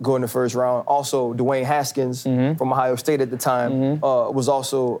go in the first round. Also, Dwayne Haskins from Ohio State at the time was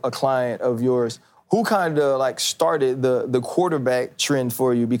also a client of yours. Who kind of started the quarterback trend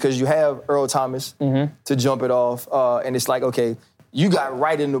for you? Because you have Earl Thomas to jump it off, and it's like, okay, you got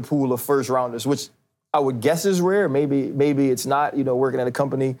right in the pool of first rounders, which I would guess is rare. Maybe it's not, working at a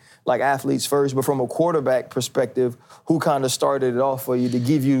company like Athletes First, but from a quarterback perspective, who kind of started it off for you to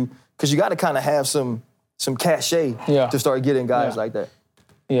give you, because you got to kind of have some cachet to start getting guys like that.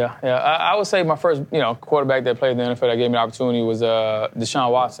 Yeah. I would say my first, quarterback that played in the NFL that gave me the opportunity was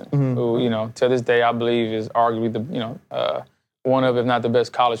Deshaun Watson, who, to this day I believe is arguably the, one of, if not the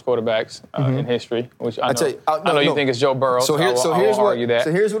best college quarterbacks in history. Which I know you think it's Joe Burrow. So here's what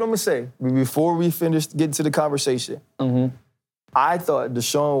I'm gonna say before we get to the conversation. I thought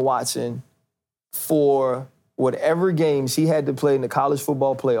Deshaun Watson, for whatever games he had to play in the college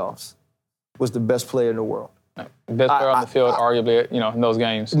football playoffs, was the best player in the world. Best player on the field, arguably, in those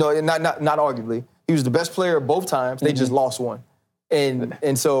games. No, not arguably. He was the best player both times. They just lost one.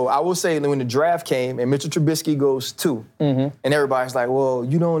 And so I will say that when the draft came and Mitchell Trubisky goes 2, and everybody's like, well,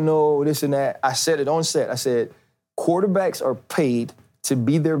 you don't know this and that. I said it on set. I said, quarterbacks are paid to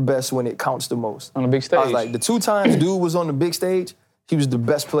be their best when it counts the most. On the big stage. I was like, the 2 times dude was on the big stage, he was the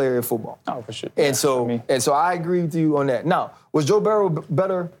best player in football. Oh, for sure. And so I agree with you on that. Now, was Joe Burrow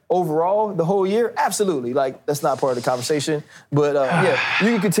better overall the whole year? Absolutely. That's not part of the conversation. But you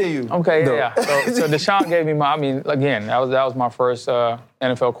can continue. Okay, yeah. So Deshaun gave me that was my first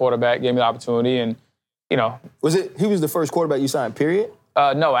NFL quarterback, gave me the opportunity, and he was the first quarterback you signed, period?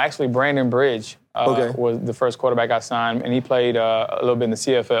 No, actually Brandon Bridge was the first quarterback I signed, and he played a little bit in the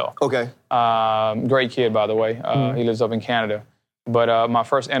CFL. Okay. Great kid, by the way. He lives up in Canada. But my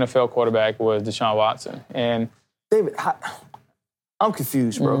first NFL quarterback was Deshaun Watson. And David, I'm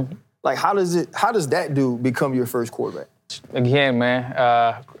confused, bro. Mm-hmm. Like, how does that dude become your first quarterback? again,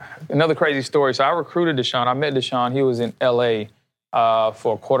 man, another crazy story. So I recruited Deshaun. I met Deshaun. He was in L.A.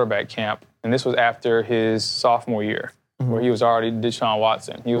 For a quarterback camp. And this was after his sophomore year, where he was already Deshaun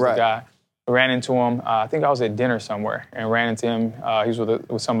Watson. He was the guy. I ran into him. I think I was at dinner somewhere and ran into him. He was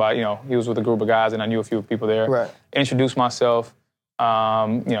with somebody, he was with a group of guys, and I knew a few people there. Right. Introduced myself,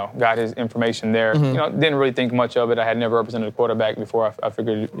 got his information there. Didn't really think much of it. I had never represented a quarterback before. I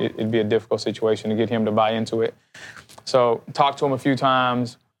figured it'd be a difficult situation to get him to buy into it. So talked to him a few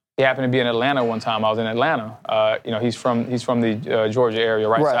times. He happened to be in Atlanta one time. I was in Atlanta. He's from the Georgia area,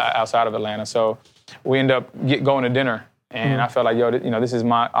 right outside of Atlanta. So we end up going to dinner. And I felt like, this is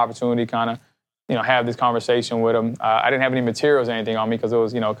my opportunity to kind of, have this conversation with him. I didn't have any materials or anything on me because it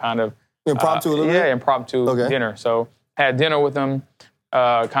was, kind of... Impromptu a little bit? Yeah, impromptu dinner. So had dinner with him,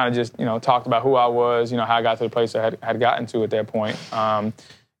 kind of just, talked about who I was, how I got to the place I had gotten to at that point. And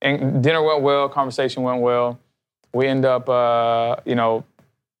dinner went well, conversation went well. We end up,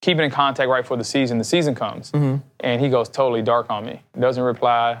 keeping in contact right before the season comes. And he goes totally dark on me. Doesn't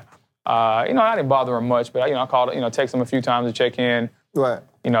reply. I didn't bother him much, but I called, text him a few times to check in. Right.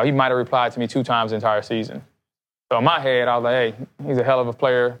 He might have replied to me 2 times the entire season. So in my head, I was like, hey, he's a hell of a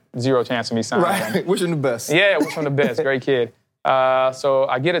player. 0 chance of me signing him. Right. Wish him the best. Yeah, wish him the best. Great kid. So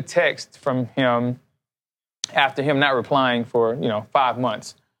I get a text from him after him not replying for, 5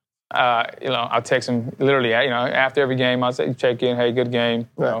 months. I'll text him literally, after every game, I'll say, check in, hey, good game.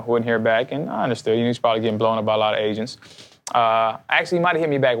 Wouldn't hear back. And I understood. He's probably getting blown up by a lot of agents. Actually, he might have hit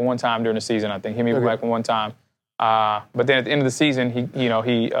me back one time during the season, I think. Hit me back one time. But then at the end of the season,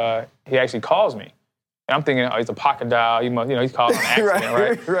 he actually calls me. And I'm thinking, it's a pocket dial. He must, he's calling an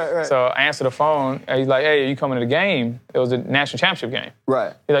accident, right? So I answer the phone, and he's like, hey, are you coming to the game? It was a national championship game.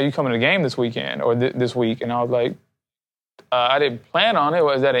 Right. He's like, you coming to the game this weekend or this week? And I was like, I didn't plan on it.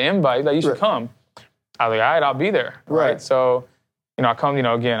 Was that an invite? He's like, you should come. I was like, all right, I'll be there. Right. So, I come,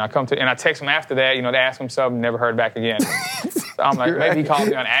 I come to, and I text him after that, to ask him something, never heard back again. So I'm like, maybe he called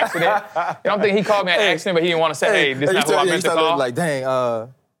me on accident. I don't think he called me on accident, but he didn't want to say, hey, this is not who I meant to call. Like, dang,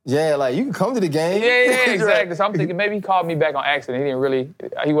 you can come to the game. Yeah, exactly. So I'm thinking maybe he called me back on accident.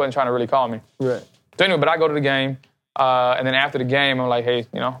 He wasn't trying to really call me. Right. So anyway, but I go to the game, and then after the game, I'm like, hey,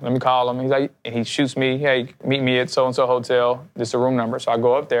 let me call him. He's like, and he shoots me, hey, meet me at so-and-so hotel. This is the room number. So I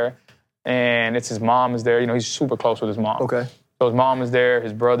go up there, and it's his mom is there. He's super close with his mom. Okay. So his mom is there,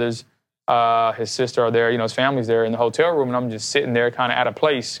 his brothers, his sister are there, his family's there in the hotel room, and I'm just sitting there kind of at a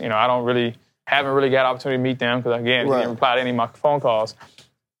place. I haven't really got an opportunity to meet them because, again, he didn't reply to any of my phone calls.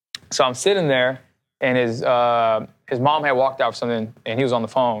 So I'm sitting there, and his mom had walked out for something, and he was on the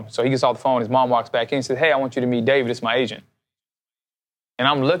phone. So he gets off the phone, his mom walks back in and says, hey, I want you to meet David, it's my agent. And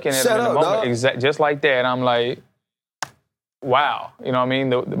I'm looking at him in the moment, just like that, and I'm like, wow. You know what I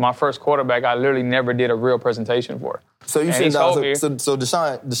mean? My first quarterback, I literally never did a real presentation for. So you said so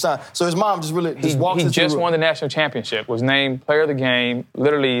Deshaun. So his mom just really just walks into the room. He just won the national championship. Was named player of the game.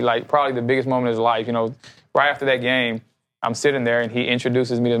 Literally, probably the biggest moment of his life. Right after that game, I'm sitting there and he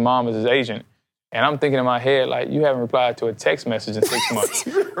introduces me to his mom as his agent, and I'm thinking in my head you haven't replied to a text message in 6 months.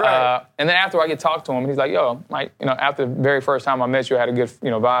 Right. And then after I get talked to him, he's like, yo, Mike, after the very first time I met you, I had a good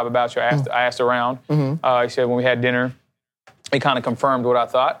vibe about you. I asked around. He said when we had dinner, it kind of confirmed what I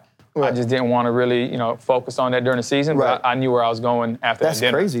thought. Right. I just didn't want to really, focus on that during the season, but I knew where I was going after that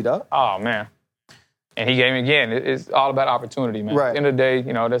dinner. That's crazy, dog. Oh, man. And he gave me, again, it's all about opportunity, man. Right. At the end of the day,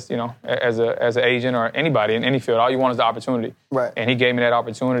 that's, as an agent or anybody in any field, all you want is the opportunity. Right. And he gave me that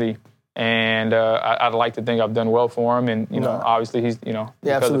opportunity. And I'd like to think I've done well for him. And, obviously he's,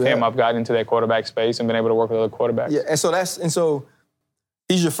 because of him, I've gotten into that quarterback space and been able to work with other quarterbacks. Yeah, and so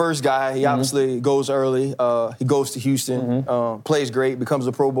he's your first guy. He obviously goes early. He goes to Houston, plays great, becomes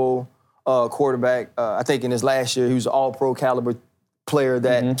a Pro Bowl quarterback. I think in his last year, he was an all-pro caliber player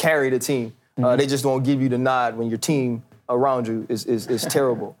that carried a team. They just don't give you the nod when your team around you is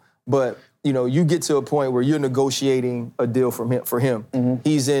terrible. But, you get to a point where you're negotiating a deal for him.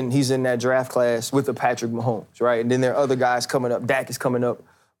 He's in that draft class with the Patrick Mahomes, right? And then there are other guys coming up. Dak is coming up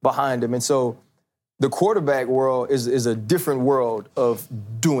behind him. And so the quarterback world is a different world of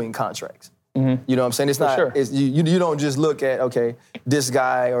doing contracts. You know what I'm saying? It's not. Sure. You don't just look at, okay, this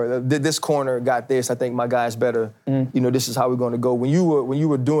guy or this corner got this. I think my guy's better. This is how we're going to go. When you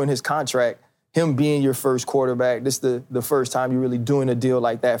were doing his contract, him being your first quarterback, this is the first time you're really doing a deal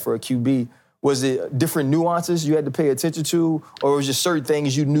like that for a QB. Was it different nuances you had to pay attention to, or was it just certain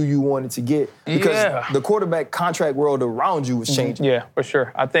things you knew you wanted to get? Because the quarterback contract world around you was changing. Yeah, for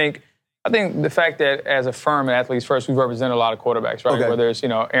sure. I think I think the fact that as a firm at Athletes First, we've represented a lot of quarterbacks, right? Okay. Whether it's,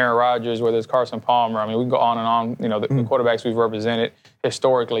 Aaron Rodgers, whether it's Carson Palmer. I mean, we can go on and on, the quarterbacks we've represented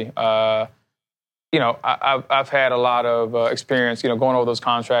historically. I've had a lot of experience, going over those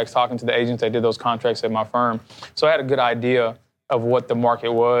contracts, talking to the agents that did those contracts at my firm. So I had a good idea of what the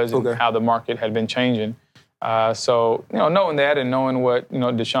market was and how the market had been changing. So knowing that and knowing what,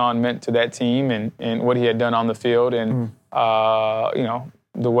 Deshaun meant to that team and what he had done on the field and,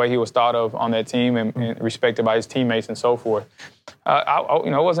 the way he was thought of on that team and respected by his teammates and so forth.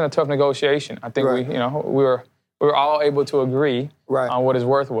 It wasn't a tough negotiation. I think we were all able to agree on what his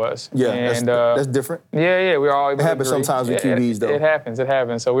worth was. Yeah, and, that's different. Yeah, we were all able to agree. It happens sometimes with QBs, though. It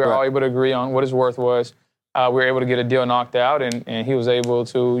happens. So we were all able to agree on what his worth was. We were able to get a deal knocked out, and he was able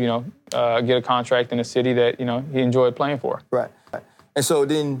to, get a contract in a city that, he enjoyed playing for. Right. And so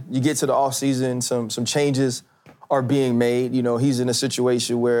then you get to the offseason, some changes are being made. He's in a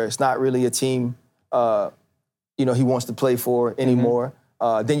situation where it's not really a team, he wants to play for anymore.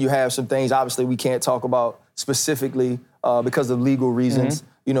 Then you have some things, obviously, we can't talk about specifically because of legal reasons.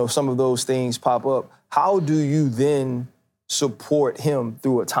 Some of those things pop up. How do you then support him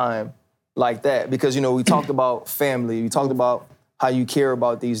through a time like that? Because, we talked about family. We talked about how you care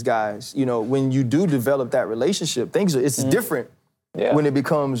about these guys. When you do develop that relationship, it's different when it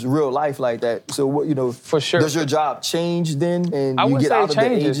becomes real life like that. So, what for sure, does your job change then? And I wouldn't get say out it of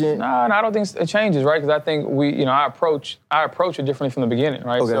changes. the agent? No, I don't think it changes, right? Because I think I approach it differently from the beginning,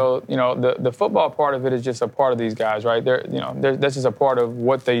 right? Okay. So, the football part of it is just a part of these guys, right? That's just a part of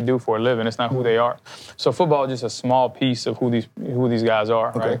what they do for a living. It's not who they are. So, football is just a small piece of who these guys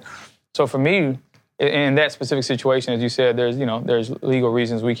are, right? So, for me, in that specific situation, as you said, there's legal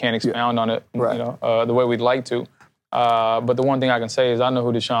reasons we can't expound on it, the way we'd like to. But the one thing I can say is I know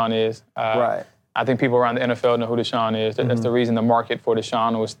who Deshaun is. I think people around the NFL know who Deshaun is. That's the reason the market for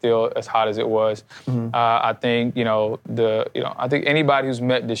Deshaun was still as hot as it was. I think I think anybody who's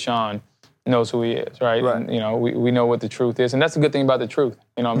met Deshaun knows who he is, right? And, we know what the truth is, and that's the good thing about the truth.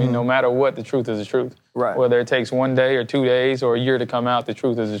 No matter what, the truth is the truth. Right. Whether it takes 1 day or 2 days or a year to come out, the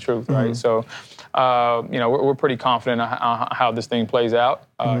truth is the truth, right? So, we're pretty confident on how this thing plays out.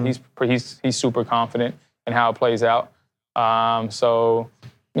 He's super confident in how it plays out. Without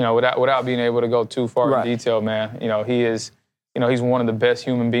being able to go too far in detail, man, he is, he's one of the best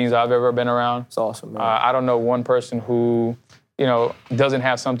human beings I've ever been around. It's awesome, man. I don't know one person who, doesn't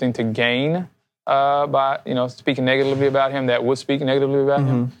have something to gain by, speaking negatively about him that would speak negatively about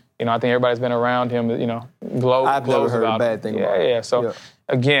him. I think everybody's been around him, I've never heard a bad thing about him. Yeah. So,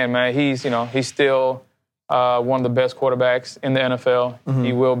 again, man, he's still one of the best quarterbacks in the NFL.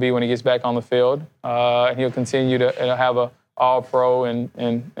 He will be when he gets back on the field. And he'll continue to have a all-pro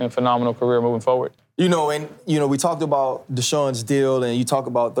and phenomenal career moving forward. We talked about Deshaun's deal, and you talk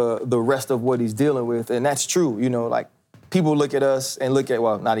about the rest of what he's dealing with, and that's true. People look at us and look at,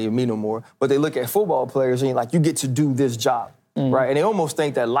 well, not even me no more, but they look at football players and you get to do this job, right? And they almost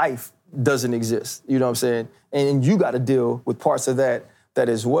think that life doesn't exist, you know what I'm saying? And you got to deal with parts of that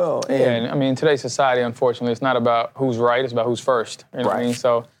as well. And in today's society, unfortunately, it's not about who's right, it's about who's first. You know what I mean?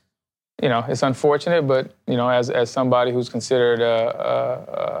 So, it's unfortunate, but, as somebody who's considered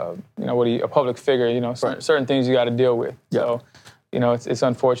a public figure, certain things you got to deal with. So, it's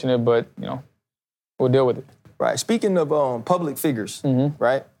unfortunate, but, we'll deal with it. Right. Speaking of public figures,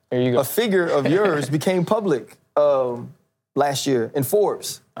 right? Here you go. A figure of yours became public last year in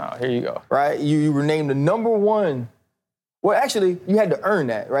Forbes. Oh, here you go. Right? You were named the #1. Well, actually, you had to earn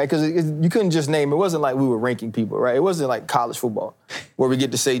that, right? Because you couldn't just name. It wasn't like we were ranking people, right? It wasn't like college football where we get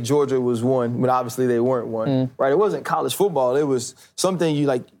to say Georgia was 1 when obviously they weren't 1, right? It wasn't college football. It was something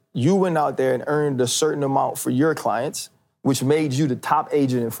you went out there and earned a certain amount for your clients, which made you the top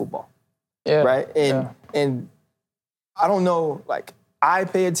agent in football. Yeah. Right? And I don't know, I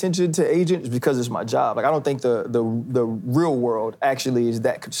pay attention to agents because it's my job. I don't think the real world actually is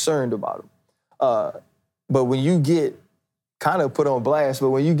that concerned about them. But when you get kind of put on blast,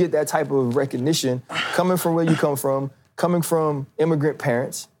 but when you get that type of recognition coming from where you come from, coming from immigrant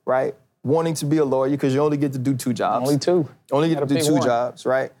parents, right? Wanting to be a lawyer because you only get to do 2 jobs. Only 2. Only get to do 2 jobs,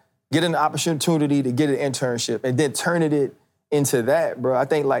 right? Getting the opportunity to get an internship and then turning it into that, bro. I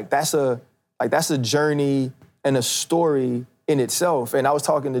think that's a journey and a story in itself. And I was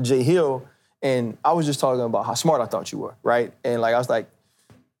talking to Jay Hill, and I was just talking about how smart I thought you were, right? And I was like,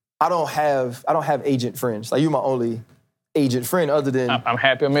 I don't have agent friends. You're my only agent friend other than... I'm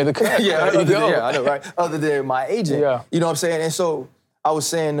happy I made the cut. yeah, I know, right? Other than my agent. Yeah. You know what I'm saying? And so I was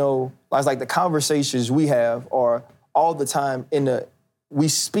saying, though, I was like, the conversations we have are all the time we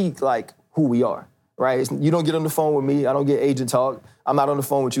speak like who we are, right? You don't get on the phone with me. I don't get agent talk. I'm not on the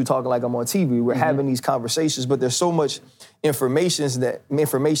phone with you talking like I'm on TV. We're having these conversations, but there's so much information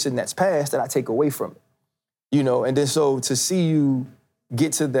that's passed that I take away from it, you know? And then so to see you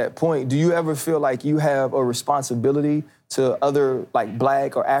get to that point, do you ever feel like you have a responsibility to other like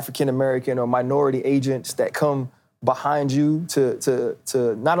Black or African-American or minority agents that come behind you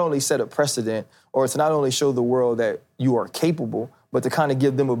to not only set a precedent or to not only show the world that you are capable, but to kind of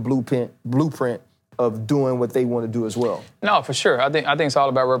give them a blueprint of doing what they want to do as well? No, for sure. I think it's all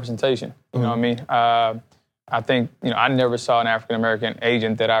about representation. You know what I mean? I think, I never saw an African-American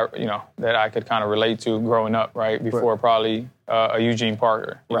agent that I could kind of relate to growing up, right? Before probably a Eugene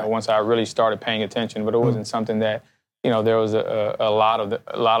Parker, you know, once I really started paying attention, but it wasn't something that, there was a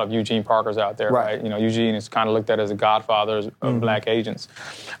lot of Eugene Parkers out there, right? Eugene is kind of looked at as a godfather of Black agents.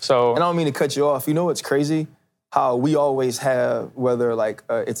 So, and I don't mean to cut you off. You know what's crazy? How we always have, whether like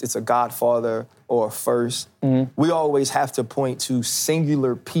it's a godfather or a first, we always have to point to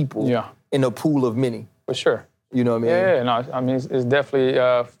singular people in a pool of many. For sure. You know what I mean? Yeah, no, I mean, it's definitely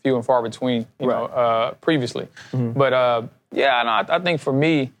few and far between, you know, previously. But I think for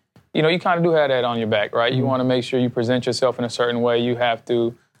me, you kind of do have that on your back, right? You want to make sure you present yourself in a certain way. You have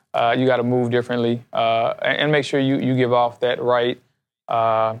to, you got to move differently and make sure you give off that right,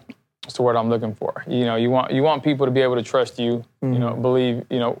 what's the word I'm looking for? You want people to be able to trust you, believe,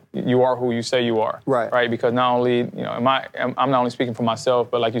 you are who you say you are. Right? Because not only, I'm not only speaking for myself,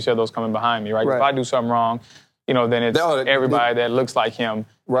 but like you said, those coming behind me, right? If I do something wrong, then it's everybody that looks like him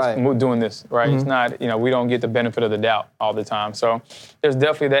doing this, right? It's not, we don't get the benefit of the doubt all the time. So there's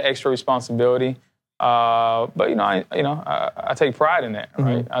definitely that extra responsibility. But I take pride in that,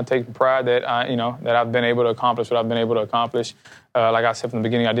 right? I take pride that that I've been able to accomplish what I've been able to accomplish. Like I said from the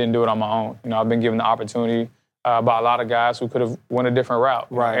beginning, I didn't do it on my own. I've been given the opportunity by a lot of guys who could have went a different route.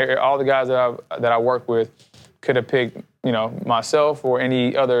 Right. All the guys that I work with could have picked, myself or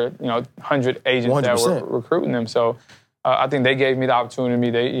any other, 100 agents 100%. That were recruiting them. So I think they gave me the opportunity.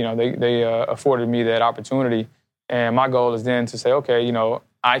 They afforded me that opportunity. And my goal is then to say, okay,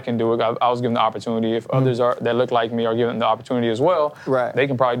 I can do it. I was given the opportunity. If others that look like me are given the opportunity as well, they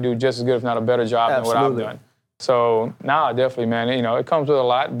can probably do just as good, if not a better job than what I've done. So now, definitely, man, it comes with a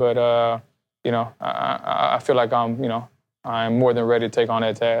lot, but I feel like I'm more than ready to take on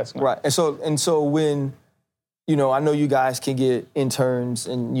that task. Right. And so when, I know you guys can get interns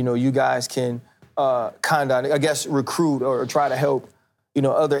and, you guys can kind of, I guess, recruit or try to help,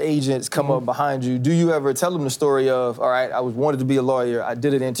 other agents come up behind you. Do you ever tell them the story of, all right, I wanted to be a lawyer, I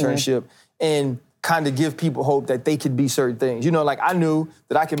did an internship, and kind of give people hope that they could be certain things? Like I knew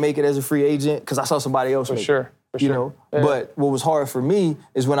that I could make it as a free agent because I saw somebody else make it. For sure. But what was hard for me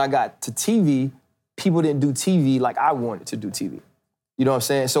is when I got to TV, people didn't do TV like I wanted to do TV. You know what I'm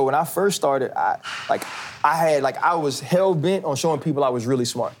saying? So when I first started, I was hell-bent on showing people I was really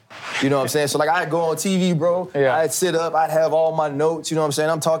smart. You know what I'm saying? So I'd go on TV, bro. I'd sit up, I'd have all my notes, you know what I'm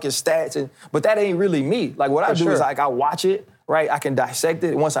saying? I'm talking stats, but that ain't really me. What I do is I watch it, right? I can dissect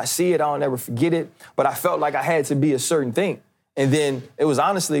it. Once I see it, I'll never forget it. But I felt like I had to be a certain thing. And then it was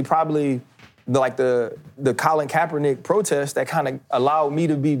honestly probably the Colin Kaepernick protest that kind of allowed me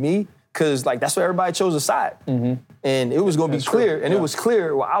to be me, because that's where everybody chose a side. And it was going to be clear, and it was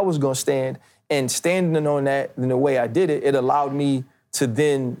clear where I was going to stand. And standing on that in the way I did it, it allowed me to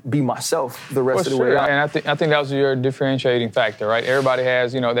then be myself the rest of the way out. And I think that was your differentiating factor, right? Everybody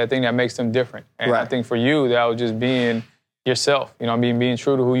has, that thing that makes them different. And I think for you, that was just being yourself, being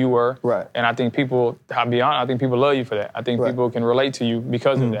true to who you were. Right. And I think people, I'll be honest, I think people love you for that. I think people can relate to you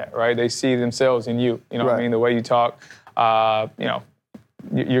because of that, right? They see themselves in you, what I mean? The way you talk,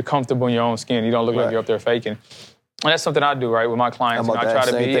 you're comfortable in your own skin. You don't look like you're up there faking. And that's something I do, right, with my clients.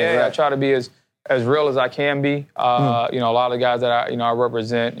 I try to be as real as I can be. A lot of the guys that I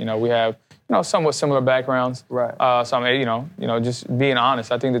represent, we have, somewhat similar backgrounds. Right. So I'm, just being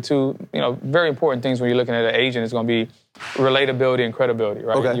honest. I think the two, very important things when you're looking at an agent is going to be relatability and credibility,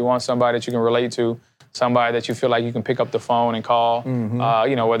 right? Okay. You want somebody that you can relate to, somebody that you feel like you can pick up the phone and call,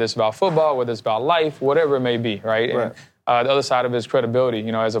 whether it's about football, whether it's about life, whatever it may be, right? And, the other side of it is credibility.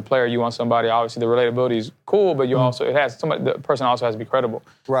 As a player, you want somebody, obviously the relatability is cool, but you also, the person also has to be credible.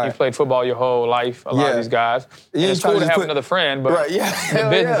 Right. You've played football your whole life, a lot of these guys. And it's cool to have another friend, but the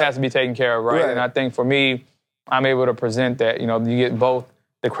business has to be taken care of, right? And I think for me, I'm able to present that, you get both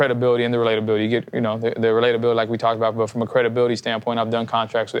the credibility and the relatability. You get, the relatability like we talked about, but from a credibility standpoint, I've done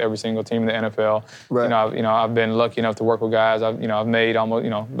contracts with every single team in the NFL. Right. I've been lucky enough to work with guys. I've made almost,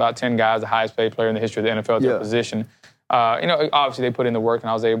 about 10 guys the highest paid player in the history of the NFL at their position. Obviously they put in the work, and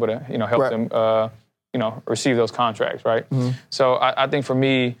I was able to, help them, receive those contracts, right? So I think for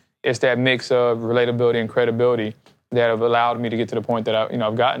me, it's that mix of relatability and credibility that have allowed me to get to the point that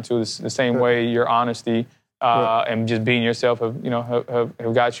I've gotten to. The same way your honesty and just being yourself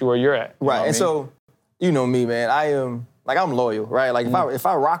have got you where you're at. Right. And so, you know me, man. I'm loyal, right? Like if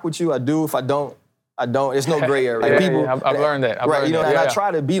I rock with you, I do. If I don't, I don't. It's no gray area. Like I've learned that. And I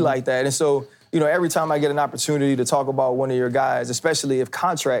try to be like that. And so, every time I get an opportunity to talk about one of your guys, especially if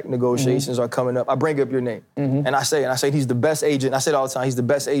contract negotiations are coming up, I bring up your name. And I say he's the best agent. I say it all the time, he's the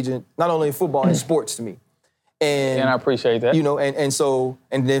best agent, not only in football, in sports to me. And I appreciate that.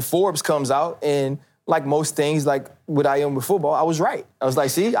 And then Forbes comes out, and like most things, like what I am with football, I was right. I was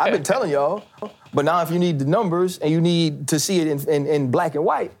like, see, I've been telling y'all. But now if you need the numbers and you need to see it in black and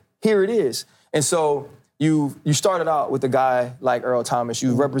white, here it is. And so you started out with a guy like Earl Thomas.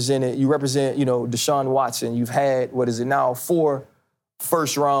 You represent, Deshaun Watson. You've had, 4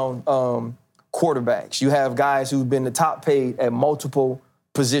 first-round quarterbacks. You have guys who've been the top paid at multiple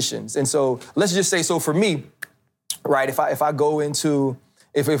positions. And so let's just say, so for me, right, if I go into,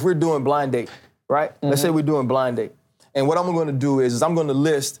 if we're doing blind date, right? Let's say we're doing blind date. And what I'm going to do is I'm going to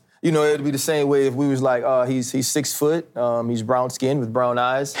list, it'd be the same way if we was like, he's 6 foot, he's brown skinned with brown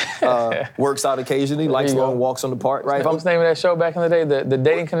eyes, works out occasionally, likes long walks on the park, right? What's the name of that show back in the day? The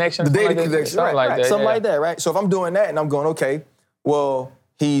Dating Connection? The Dating Connection, something like that. Something like that, right? So if I'm doing that and I'm going, okay, well,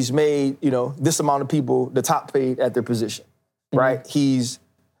 he's made, this amount of people the top paid at their position, right? He's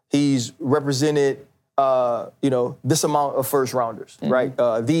represented, this amount of first rounders, right?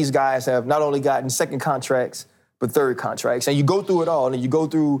 These guys have not only gotten second contracts, but third contracts. And you go through it all, and you go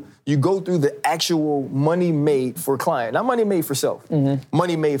through the actual money made for client, not money made for self,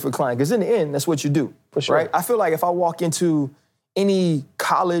 money made for client. Because in the end, that's what you do, for sure. Right? I feel like if I walk into any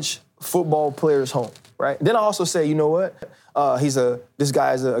college football player's home, right? Then I also say, you know what? This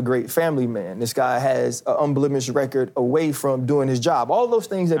guy is a great family man. This guy has an unblemished record away from doing his job. All those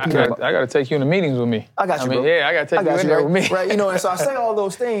things that people. I got to take you into meetings with me. I got you, bro. Yeah, I got to take you in there with me. Right? And so I say all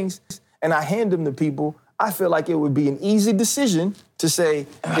those things, and I hand them to people. I feel like it would be an easy decision to say,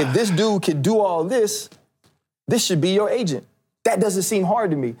 if this dude can do all this, this should be your agent. That doesn't seem hard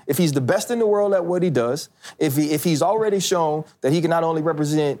to me. If he's the best in the world at what he does, if he's already shown that he can not only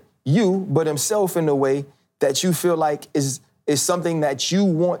represent you, but himself in a way that you feel like is something that you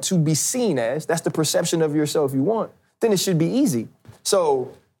want to be seen as, that's the perception of yourself you want, then it should be easy.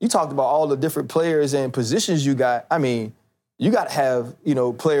 So you talked about all the different players and positions you got. I mean, you got to have,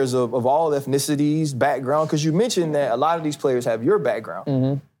 players of all ethnicities, background, because you mentioned that a lot of these players have your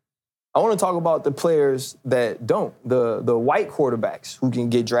background. I want to talk about the players that don't, the white quarterbacks who can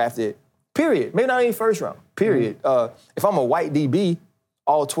get drafted, period. Maybe not even first round, period. If I'm a white DB,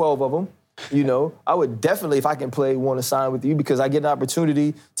 all 12 of them, I would definitely, if I can play, want to sign with you because I get an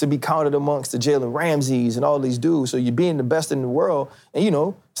opportunity to be counted amongst the Jalen Ramseys and all these dudes. So you're being the best in the world. And,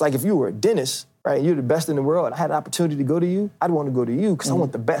 it's like if you were a dentist, right, you're the best in the world, and I had an opportunity to go to you, I'd want to go to you because I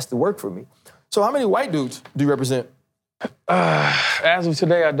want the best to work for me. So how many white dudes do you represent? As of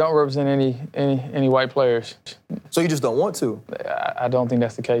today, I don't represent any white players. So you just don't want to? I don't think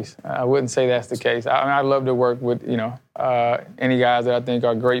that's the case. I wouldn't say that's the case. I'd love to work with, any guys that I think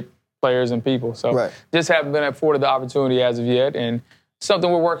are great players and people. So just haven't been afforded the opportunity as of yet, and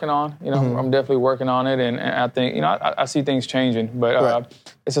something we're working on. I'm definitely working on it, and I think I see things changing, but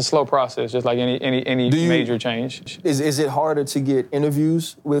it's a slow process, just like any major change. Is it harder to get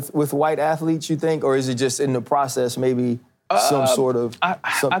interviews with white athletes, you think, or is it just in the process maybe some sort of?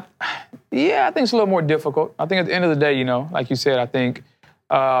 Yeah, I think it's a little more difficult. I think at the end of the day, like you said, I think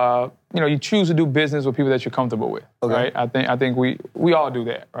you choose to do business with people that you're comfortable with, right? I think we all do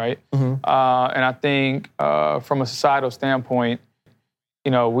that, right? And I think from a societal standpoint,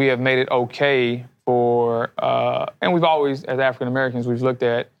 we have made it okay for, and we've always, as African Americans, we've looked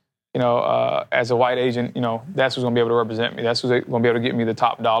at, as a white agent, that's who's going to be able to represent me. That's who's going to be able to get me the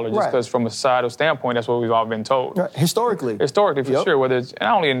top dollar. Just because from a societal standpoint, that's what we've all been told. Historically, for sure. Whether it's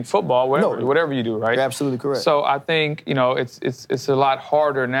not only in football, whatever you do, right? You're absolutely correct. So I think it's a lot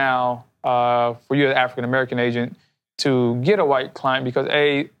harder now for you, as an African American agent, to get a white client because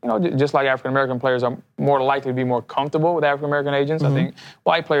just like African American players are more likely to be more comfortable with African American agents. I think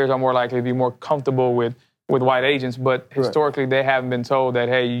white players are more likely to be more comfortable with white agents, but historically they haven't been told that,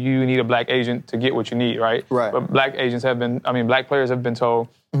 hey, you need a black agent to get what you need, right? But black players have been told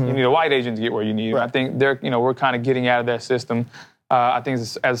you need a white agent to get where you need. I think we're kind of getting out of that system. I think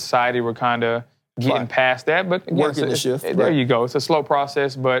as a society we're kind of getting past that, but again, working the shift. There you go. It's a slow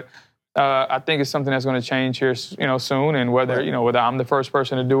process, but I think it's something that's going to change here, soon. And whether whether I'm the first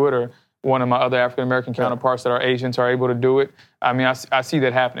person to do it or one of my other African American counterparts that are agents are able to do it. I mean, I see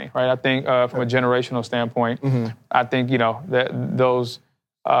that happening, right? I think from a generational standpoint, I think that those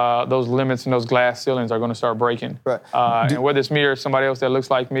those limits and those glass ceilings are going to start breaking. Right. And whether it's me or somebody else that looks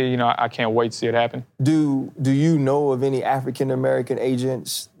like me, I can't wait to see it happen. Do you know of any African American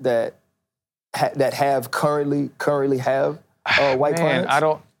agents that have currently have white clients? I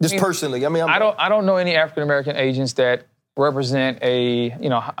don't. Just personally, I don't know any African American agents that represent a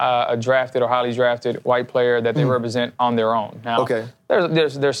drafted or highly drafted white player that they represent on their own. Now,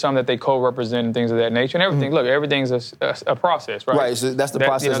 there's some that they co-represent and things of that nature, and everything. Look, everything's a process, right? Right. So that's the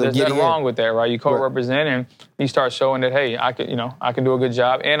process of there's getting nothing wrong with that, right? You co-represent and you start showing that, hey, I can do a good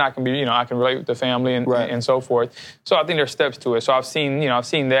job, and I can be, I can relate with the family and so forth. So I think there's steps to it. So I've seen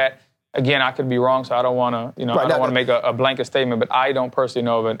that. Again, I could be wrong, so I don't want to, I don't want to make a blanket statement. But I don't personally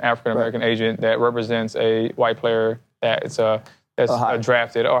know of an African American agent that represents a white player that's a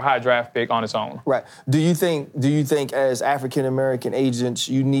drafted or high draft pick on its own. Right. Do you think as African American agents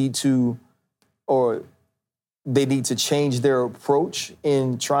you need to, or they need to change their approach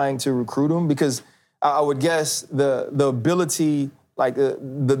in trying to recruit them? Because I would guess the ability, like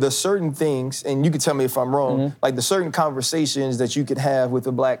the certain things, and you can tell me if I'm wrong, like the certain conversations that you could have with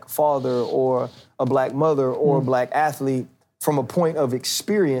a black father or a black mother or a black athlete from a point of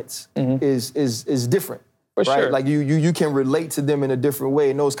experience is different. For right? Sure. Like you can relate to them in a different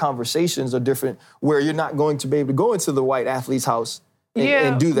way, and those conversations are different where you're not going to be able to go into the white athlete's house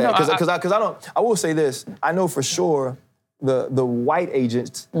and do that. Because I will say this, I know for sure the white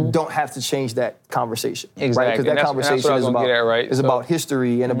agents don't have to change that conversation. Exactly. Right? Because that conversation is about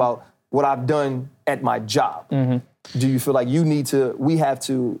history and about what I've done at my job. Do you feel like we have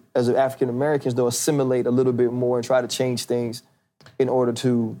to, as African Americans, though, assimilate a little bit more and try to change things in order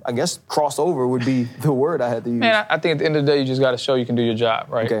to, I guess, cross over would be the word I had to use? Man, I think at the end of the day, you just got to show you can do your job,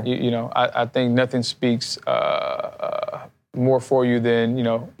 right? Okay. I think nothing speaks more for you than,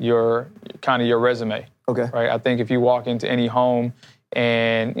 your resume. Okay. Right. I think if you walk into any home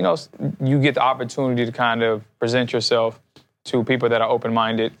and, you get the opportunity to kind of present yourself to people that are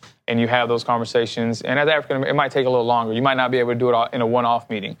open-minded and you have those conversations, and as African, it might take a little longer. You might not be able to do it all in a one-off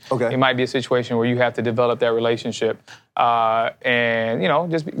meeting. Okay. It might be a situation where you have to develop that relationship. And,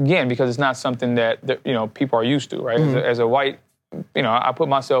 just again, because it's not something that people are used to, right? As a white, I put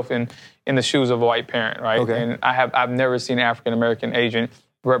myself in the shoes of a white parent, right? Okay. And I've never seen an African-American agent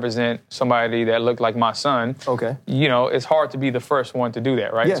represent somebody that looked like my son. Okay. It's hard to be the first one to do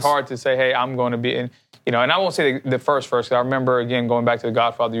that, right? Yes. It's hard to say, hey, I'm going to be in, and I won't say the first, because I remember, again, going back to the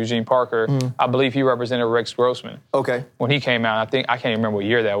Godfather, Eugene Parker, I believe he represented Rex Grossman. Okay. When he came out, I can't even remember what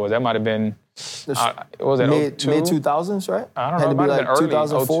year that was. That might have been, was that mid-2000s, right? I don't know. Had It to might be have like been early.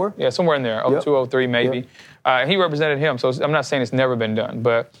 2004? Yeah, somewhere in there, 02, 03 maybe. Yep. He represented him, so I'm not saying it's never been done,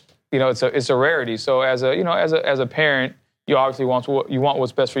 but, it's a rarity. So as a parent, you obviously want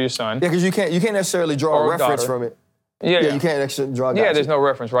what's best for your son. Yeah, because you can't necessarily draw a reference daughter. from it. Yeah, you can't actually draw. Yeah, there's no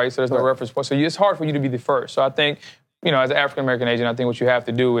reference, right? So there's no reference point. So it's hard for you to be the first. So I think, as an African American agent, I think what you have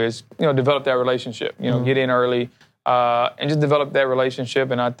to do is, develop that relationship. Get in early and just develop that relationship.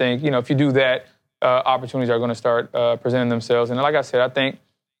 And I think, if you do that, opportunities are going to start presenting themselves. And like I said, I think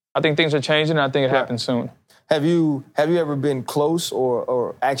things are changing. And I think it happens soon. Have you ever been close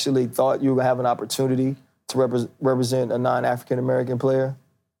or actually thought you would have an opportunity to represent a non-African American player,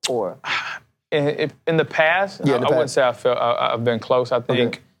 or? In the past, I wouldn't say I've been close. I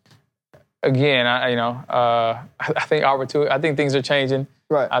think, again, I think things are changing.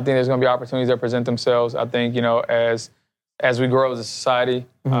 Right. I think there's going to be opportunities that present themselves. I think, as we grow as a society,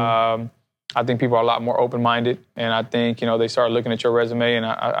 I think people are a lot more open-minded, and I think, they start looking at your resume, and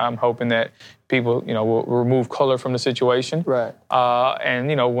I'm hoping that people, will remove color from the situation. Right.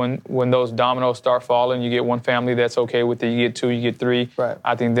 And, when those dominoes start falling, you get one family that's okay with it, you get two, you get three. Right.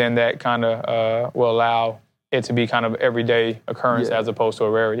 I think then that kind of will allow it to be kind of everyday occurrence as opposed to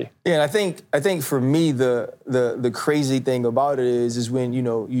a rarity. Yeah, and I think for me, the crazy thing about it is when,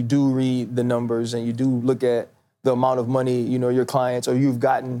 you do read the numbers and you do look at the amount of money, your clients or you've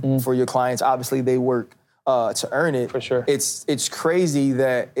gotten for your clients. Obviously, they work to earn it. For sure. It's crazy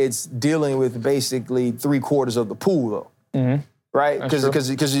that it's dealing with basically 3/4 of the pool, though. Right? Because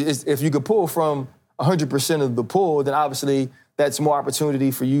if you could pull from 100% of the pool, then obviously that's more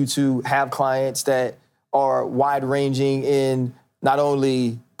opportunity for you to have clients that are wide-ranging in not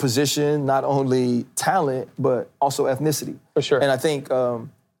only position, not only talent, but also ethnicity. For sure. And I think,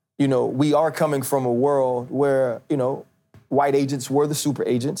 we are coming from a world where, white agents were the super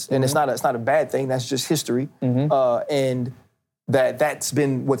agents, and it's not a bad thing. That's just history, and that's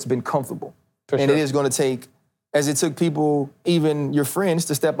been what's been comfortable. It is going to take, as it took people, even your friends,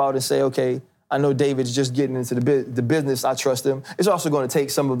 to step out and say, okay, I know David's just getting into the business. I trust him. It's also going to take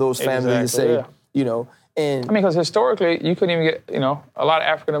some of those families to say, And I mean, because historically, you couldn't even get, you know, a lot of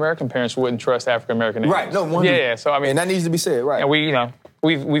African American parents wouldn't trust African American names. right, no one. Yeah, so I mean, and that needs to be said, right? and we, you know,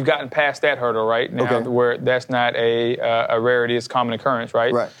 we've gotten past that hurdle, right? Now, Okay. where that's not a rarity, it's common occurrence,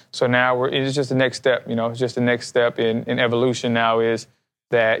 right? Right. So now it's just the next step, you know, it's just the next step in evolution now is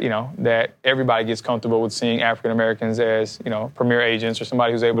that, you know, that everybody gets comfortable with seeing African Americans as, you know, premier agents or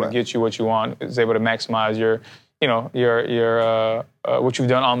somebody who's able Right. to get you what you want, is able to maximize your, you know, your what you've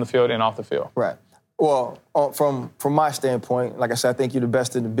done on the field and off the field. Right. Well, from my standpoint, like I said, I think you're the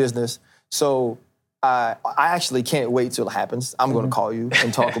best in the business. So I actually can't wait till it happens. I'm going to call you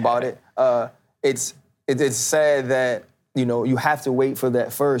and talk about it. It's sad that, you know, you have to wait for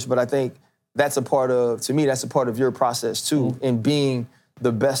that first, but I think that's a part of, to me, that's a part of your process too, in being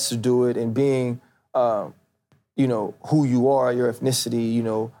the best to do it and being, you know, who you are, your ethnicity, you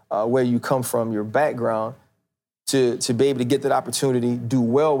know, where you come from, your background. To be able to get that opportunity, do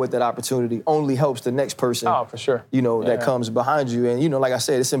well with that opportunity, only helps the next person. Oh, for sure. You know, that comes behind you. And, you know, like I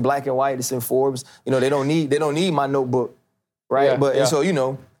said, it's in black and white, it's in Forbes. You know, they don't need my notebook, right? Yeah, But yeah. And so, you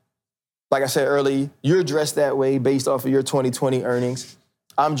know, like I said earlier, you're dressed that way based off of your 2020 earnings.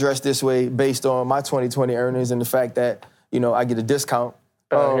 I'm dressed this way based on my 2020 earnings and the fact that, you know, I get a discount.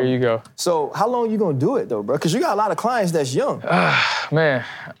 Here you go. So how long you gonna do it though, bro? Because you got a lot of clients that's young. Man,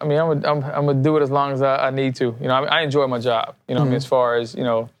 I mean, I'm gonna do it as long as I need to. You know, I enjoy my job. You know, I mean, as far as you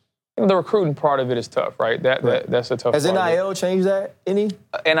know, the recruiting part of it is tough, right? That's a tough. Has part of it. NIL changed that any?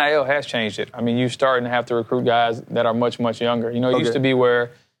 NIL has changed it. I mean, you're starting to have to recruit guys that are much, much younger. You know, it used Okay. to be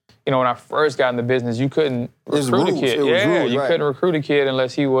where, you know, when I first got in the business, you couldn't was recruit a rules. kid. It was Yeah, rules, you right. couldn't recruit a kid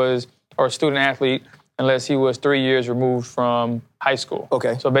unless he was, or a student athlete, unless he was 3 years removed from high school.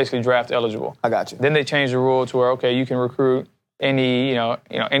 Okay. So basically draft eligible. I got you. Then they changed the rule to where, okay, you can recruit any,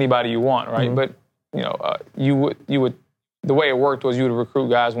 anybody you want, right? Mm-hmm. But, you would, the way it worked was you would recruit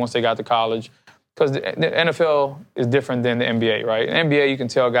guys once they got to college. Because the NFL is different than the NBA, right? In the NBA, you can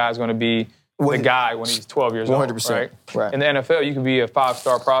tell a guy's going to be the guy when he's 12 years old, 100%. Right. In the NFL, you can be a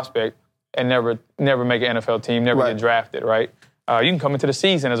 5-star prospect and never make an NFL team, never Right. get drafted, right? You can come into the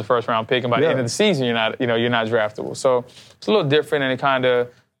season as a first-round pick, and by the end of the season, you're not draftable. So it's a little different, and it kind of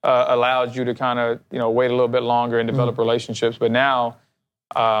allows you to kind of wait a little bit longer and develop relationships. But now,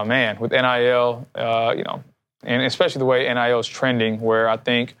 man, with NIL, and especially the way NIL is trending, where I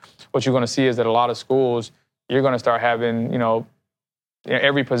think what you're going to see is that a lot of schools, you're going to start having,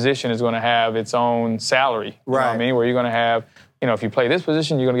 every position is going to have its own salary. You know what I Right. mean? Where you're going to have, if you play this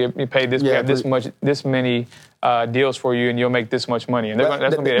position, you're going to get paid this. We have this many deals for you, and you'll make this much money. And that's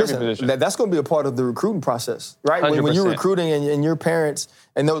going to be at every position. That's going to be a part of the recruiting process, right? When you're 100%. recruiting and your parents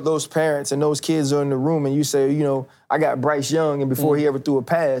and those parents and those kids are in the room, and you say, I got Bryce Young, and before he ever threw a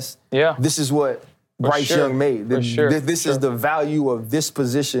pass, this is what Bryce sure. Young made. For sure. This is the value of this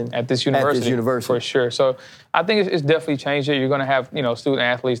position at this university. For sure. So I think it's definitely changed it. You're going to have, student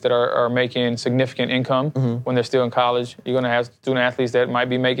athletes that are making significant income when they're still in college. You're going to have student athletes that might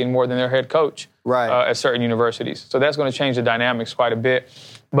be making more than their head coach at certain universities. So that's going to change the dynamics quite a bit.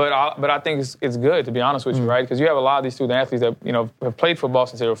 But I think it's good, to be honest with you, right? Because you have a lot of these student athletes that, have played football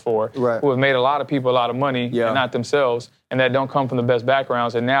since they were 4, who have made a lot of people a lot of money, and not themselves, and that don't come from the best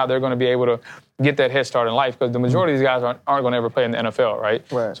backgrounds. And now they're going to be able to get that head start in life, because the majority of these guys aren't going to ever play in the NFL, right?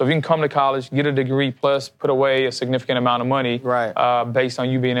 So if you can come to college, get a degree, plus put away a significant amount of money based on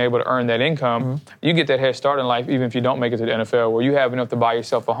you being able to earn that income, you get that head start in life, even if you don't make it to the NFL, where you have enough to buy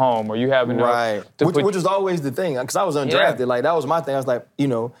yourself a home, or you have enough to which was always the thing, because I was undrafted. Like, that was my thing. I was like,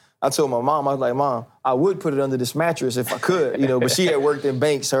 I told my mom, I was like, Mom, I would put it under this mattress if I could, but she had worked in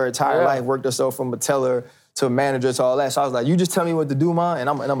banks her entire life, worked herself from a teller to a manager to all that. So I was like, you just tell me what to do, Mom, and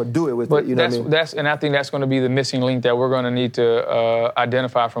I'm gonna do it with it. You know what I mean? And I think that's going to be the missing link that we're going to need to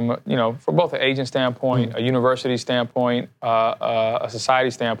identify from, from both an agent standpoint, a university standpoint, a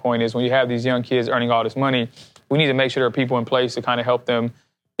society standpoint, is when you have these young kids earning all this money, we need to make sure there are people in place to kind of help them,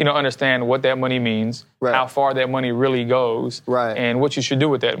 understand what that money means, how far that money really goes, and what you should do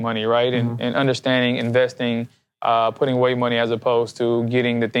with that money, right? And understanding, investing, putting away money as opposed to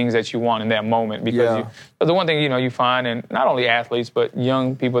getting the things that you want in that moment. Because the one thing, you find, and not only athletes, but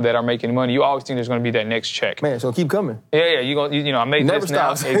young people that are making money, you always think there's going to be that next check. Man, so keep coming. Yeah, I made Never this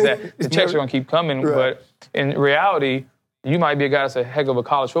now. stops. Exactly. The checks are going to keep coming, but in reality, you might be a guy that's a heck of a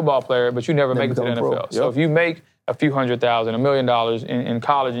college football player, but you never make it to the NFL. So if you make a few $100,000, $1 million in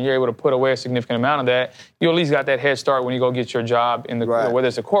college, and you're able to put away a significant amount of that, you at least got that head start when you go get your job in the whether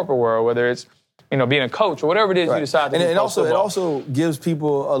it's a corporate world, whether it's being a coach or whatever it is you decide to do. And it also gives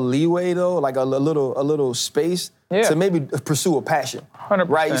people a leeway though, like a little space to maybe pursue a passion. 100%.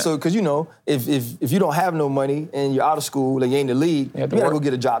 Right? So, because, you know, if you don't have no money and you're out of school and you're in the league, you got to go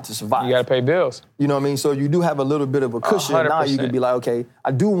get a job to survive. You got to pay bills. You know what I mean? So you do have a little bit of a cushion. 100%. Now you can be like, okay,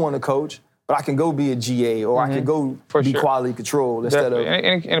 I do want to coach, but I can go be a GA or I can go be quality control instead of...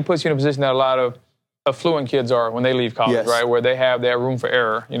 And it puts you in a position that a lot of affluent kids are when they leave college, right? Where they have that room for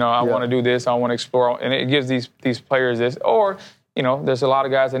error. You know, I want to do this, I want to explore. And it gives these players this. Or, you know, there's a lot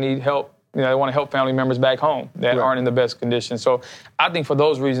of guys that need help. You know, they want to help family members back home that aren't in the best condition. So I think for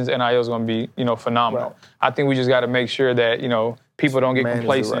those reasons, NIL is going to be, you know, phenomenal. Right. I think we just got to make sure that, you know, people don't get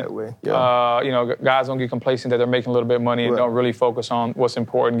complacent. The right way. You know, guys don't get complacent that they're making a little bit of money and don't really focus on what's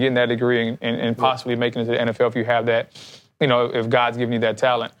important, getting that degree and possibly making it to the NFL if you have that, you know, if God's giving you that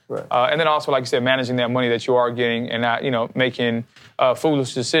talent. Right. And then also, like you said, managing that money that you are getting and not, you know, making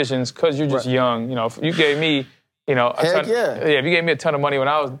foolish decisions because you're just young. You know, if you gave me, you know, if you gave me a ton of money when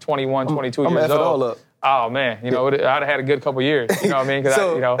I was 21, 22 years old. Oh, man, you know, I'd have had a good couple years. You know what I mean?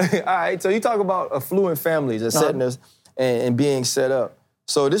 So, you know. All right, so you talk about affluent families and setting us and being set up.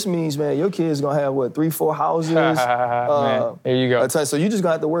 So this means, man, your kid's going to have, what, 3-4 houses? Man, there you go. So you just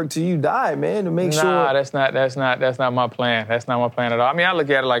going to have to work till you die, man, to make sure. Nah, that's not my plan. That's not my plan at all. I mean, I look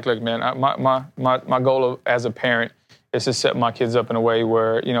at it like, look, man, my goal as a parent is to set my kids up in a way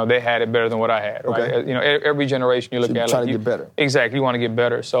where, you know, they had it better than what I had, right? Okay. You know, every generation you look at it. Trying to get better. Exactly, you want to get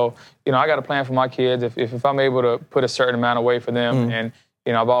better. So, you know, I got a plan for my kids. If I'm able to put a certain amount away for them and,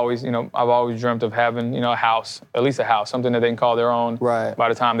 you know, I've always dreamt of having, you know, a house, at least a house, something that they can call their own by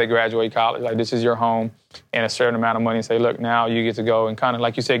the time they graduate college. Like, this is your home and a certain amount of money and say, look, now you get to go and kind of,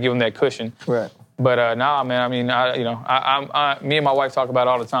 like you said, give them that cushion. Right. But nah, man, I mean, me and my wife talk about it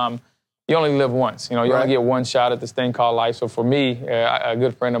all the time. You only live once. You know, you only get one shot at this thing called life. So for me, a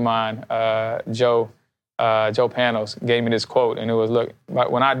good friend of mine, Joe Panos, gave me this quote, and it was, look,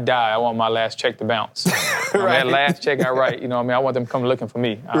 when I die, I want my last check to bounce. That last check I write, you know what I mean? I want them to come looking for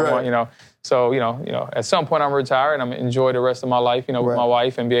me. I want, you know, so, you know, at some point I'm retired and I'm going to enjoy the rest of my life, you know, with my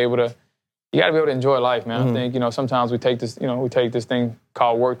wife and be able to, you got to be able to enjoy life, man. I think, you know, sometimes we take this thing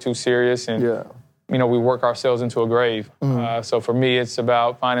called work too serious and, you know, we work ourselves into a grave. So for me, it's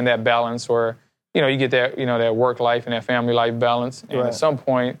about finding that balance where, you know, you get that, you know, that work life and that family life balance. And at some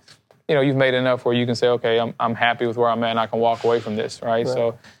point, you know, you've made enough where you can say, okay, I'm happy with where I'm at and I can walk away from this, right?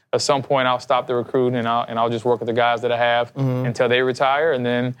 So at some point, I'll stop the recruiting and I'll just work with the guys that I have until they retire, and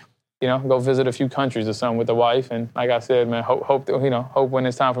then, you know, go visit a few countries or something with the wife. And like I said, man, hope when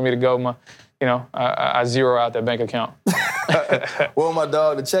it's time for me to go, I zero out that bank account. Well, my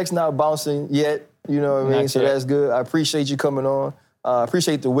dog, the check's not bouncing yet. You know what I mean? So that's good. I appreciate you coming on. I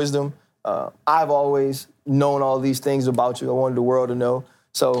appreciate the wisdom. I've always known all these things about you. I wanted the world to know.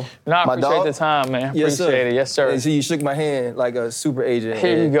 So, I appreciate the time, man. Appreciate it. Yes, sir. And see, you shook my hand like a super agent.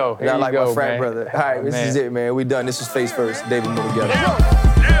 Here you go. Not like my frat brother. All right, this is it, man. We done. This is Face First. David Moore.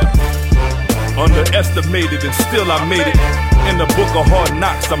 Underestimated and still I made it. In the book of hard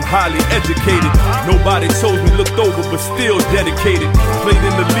knocks, I'm highly educated. Nobody chose me, looked over, but still dedicated. Played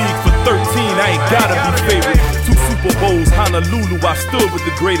in the league for 13, I ain't gotta be favorite. 2 Super Bowls, Honolulu, I stood with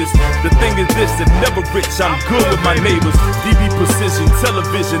the greatest. The thing is this, and never rich, I'm good with my neighbors. DB precision,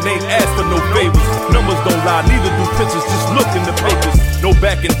 television, ain't asked for no favors. Numbers don't lie, neither do pictures, just look in the papers. No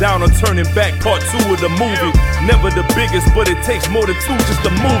backing down or turning back, part 2 of the movie. Never the biggest, but it takes more than 2 just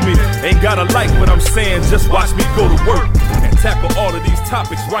to move me. Ain't gotta like what I'm saying, just watch me go to work and tackle all of these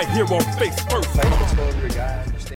topics right here on Face First.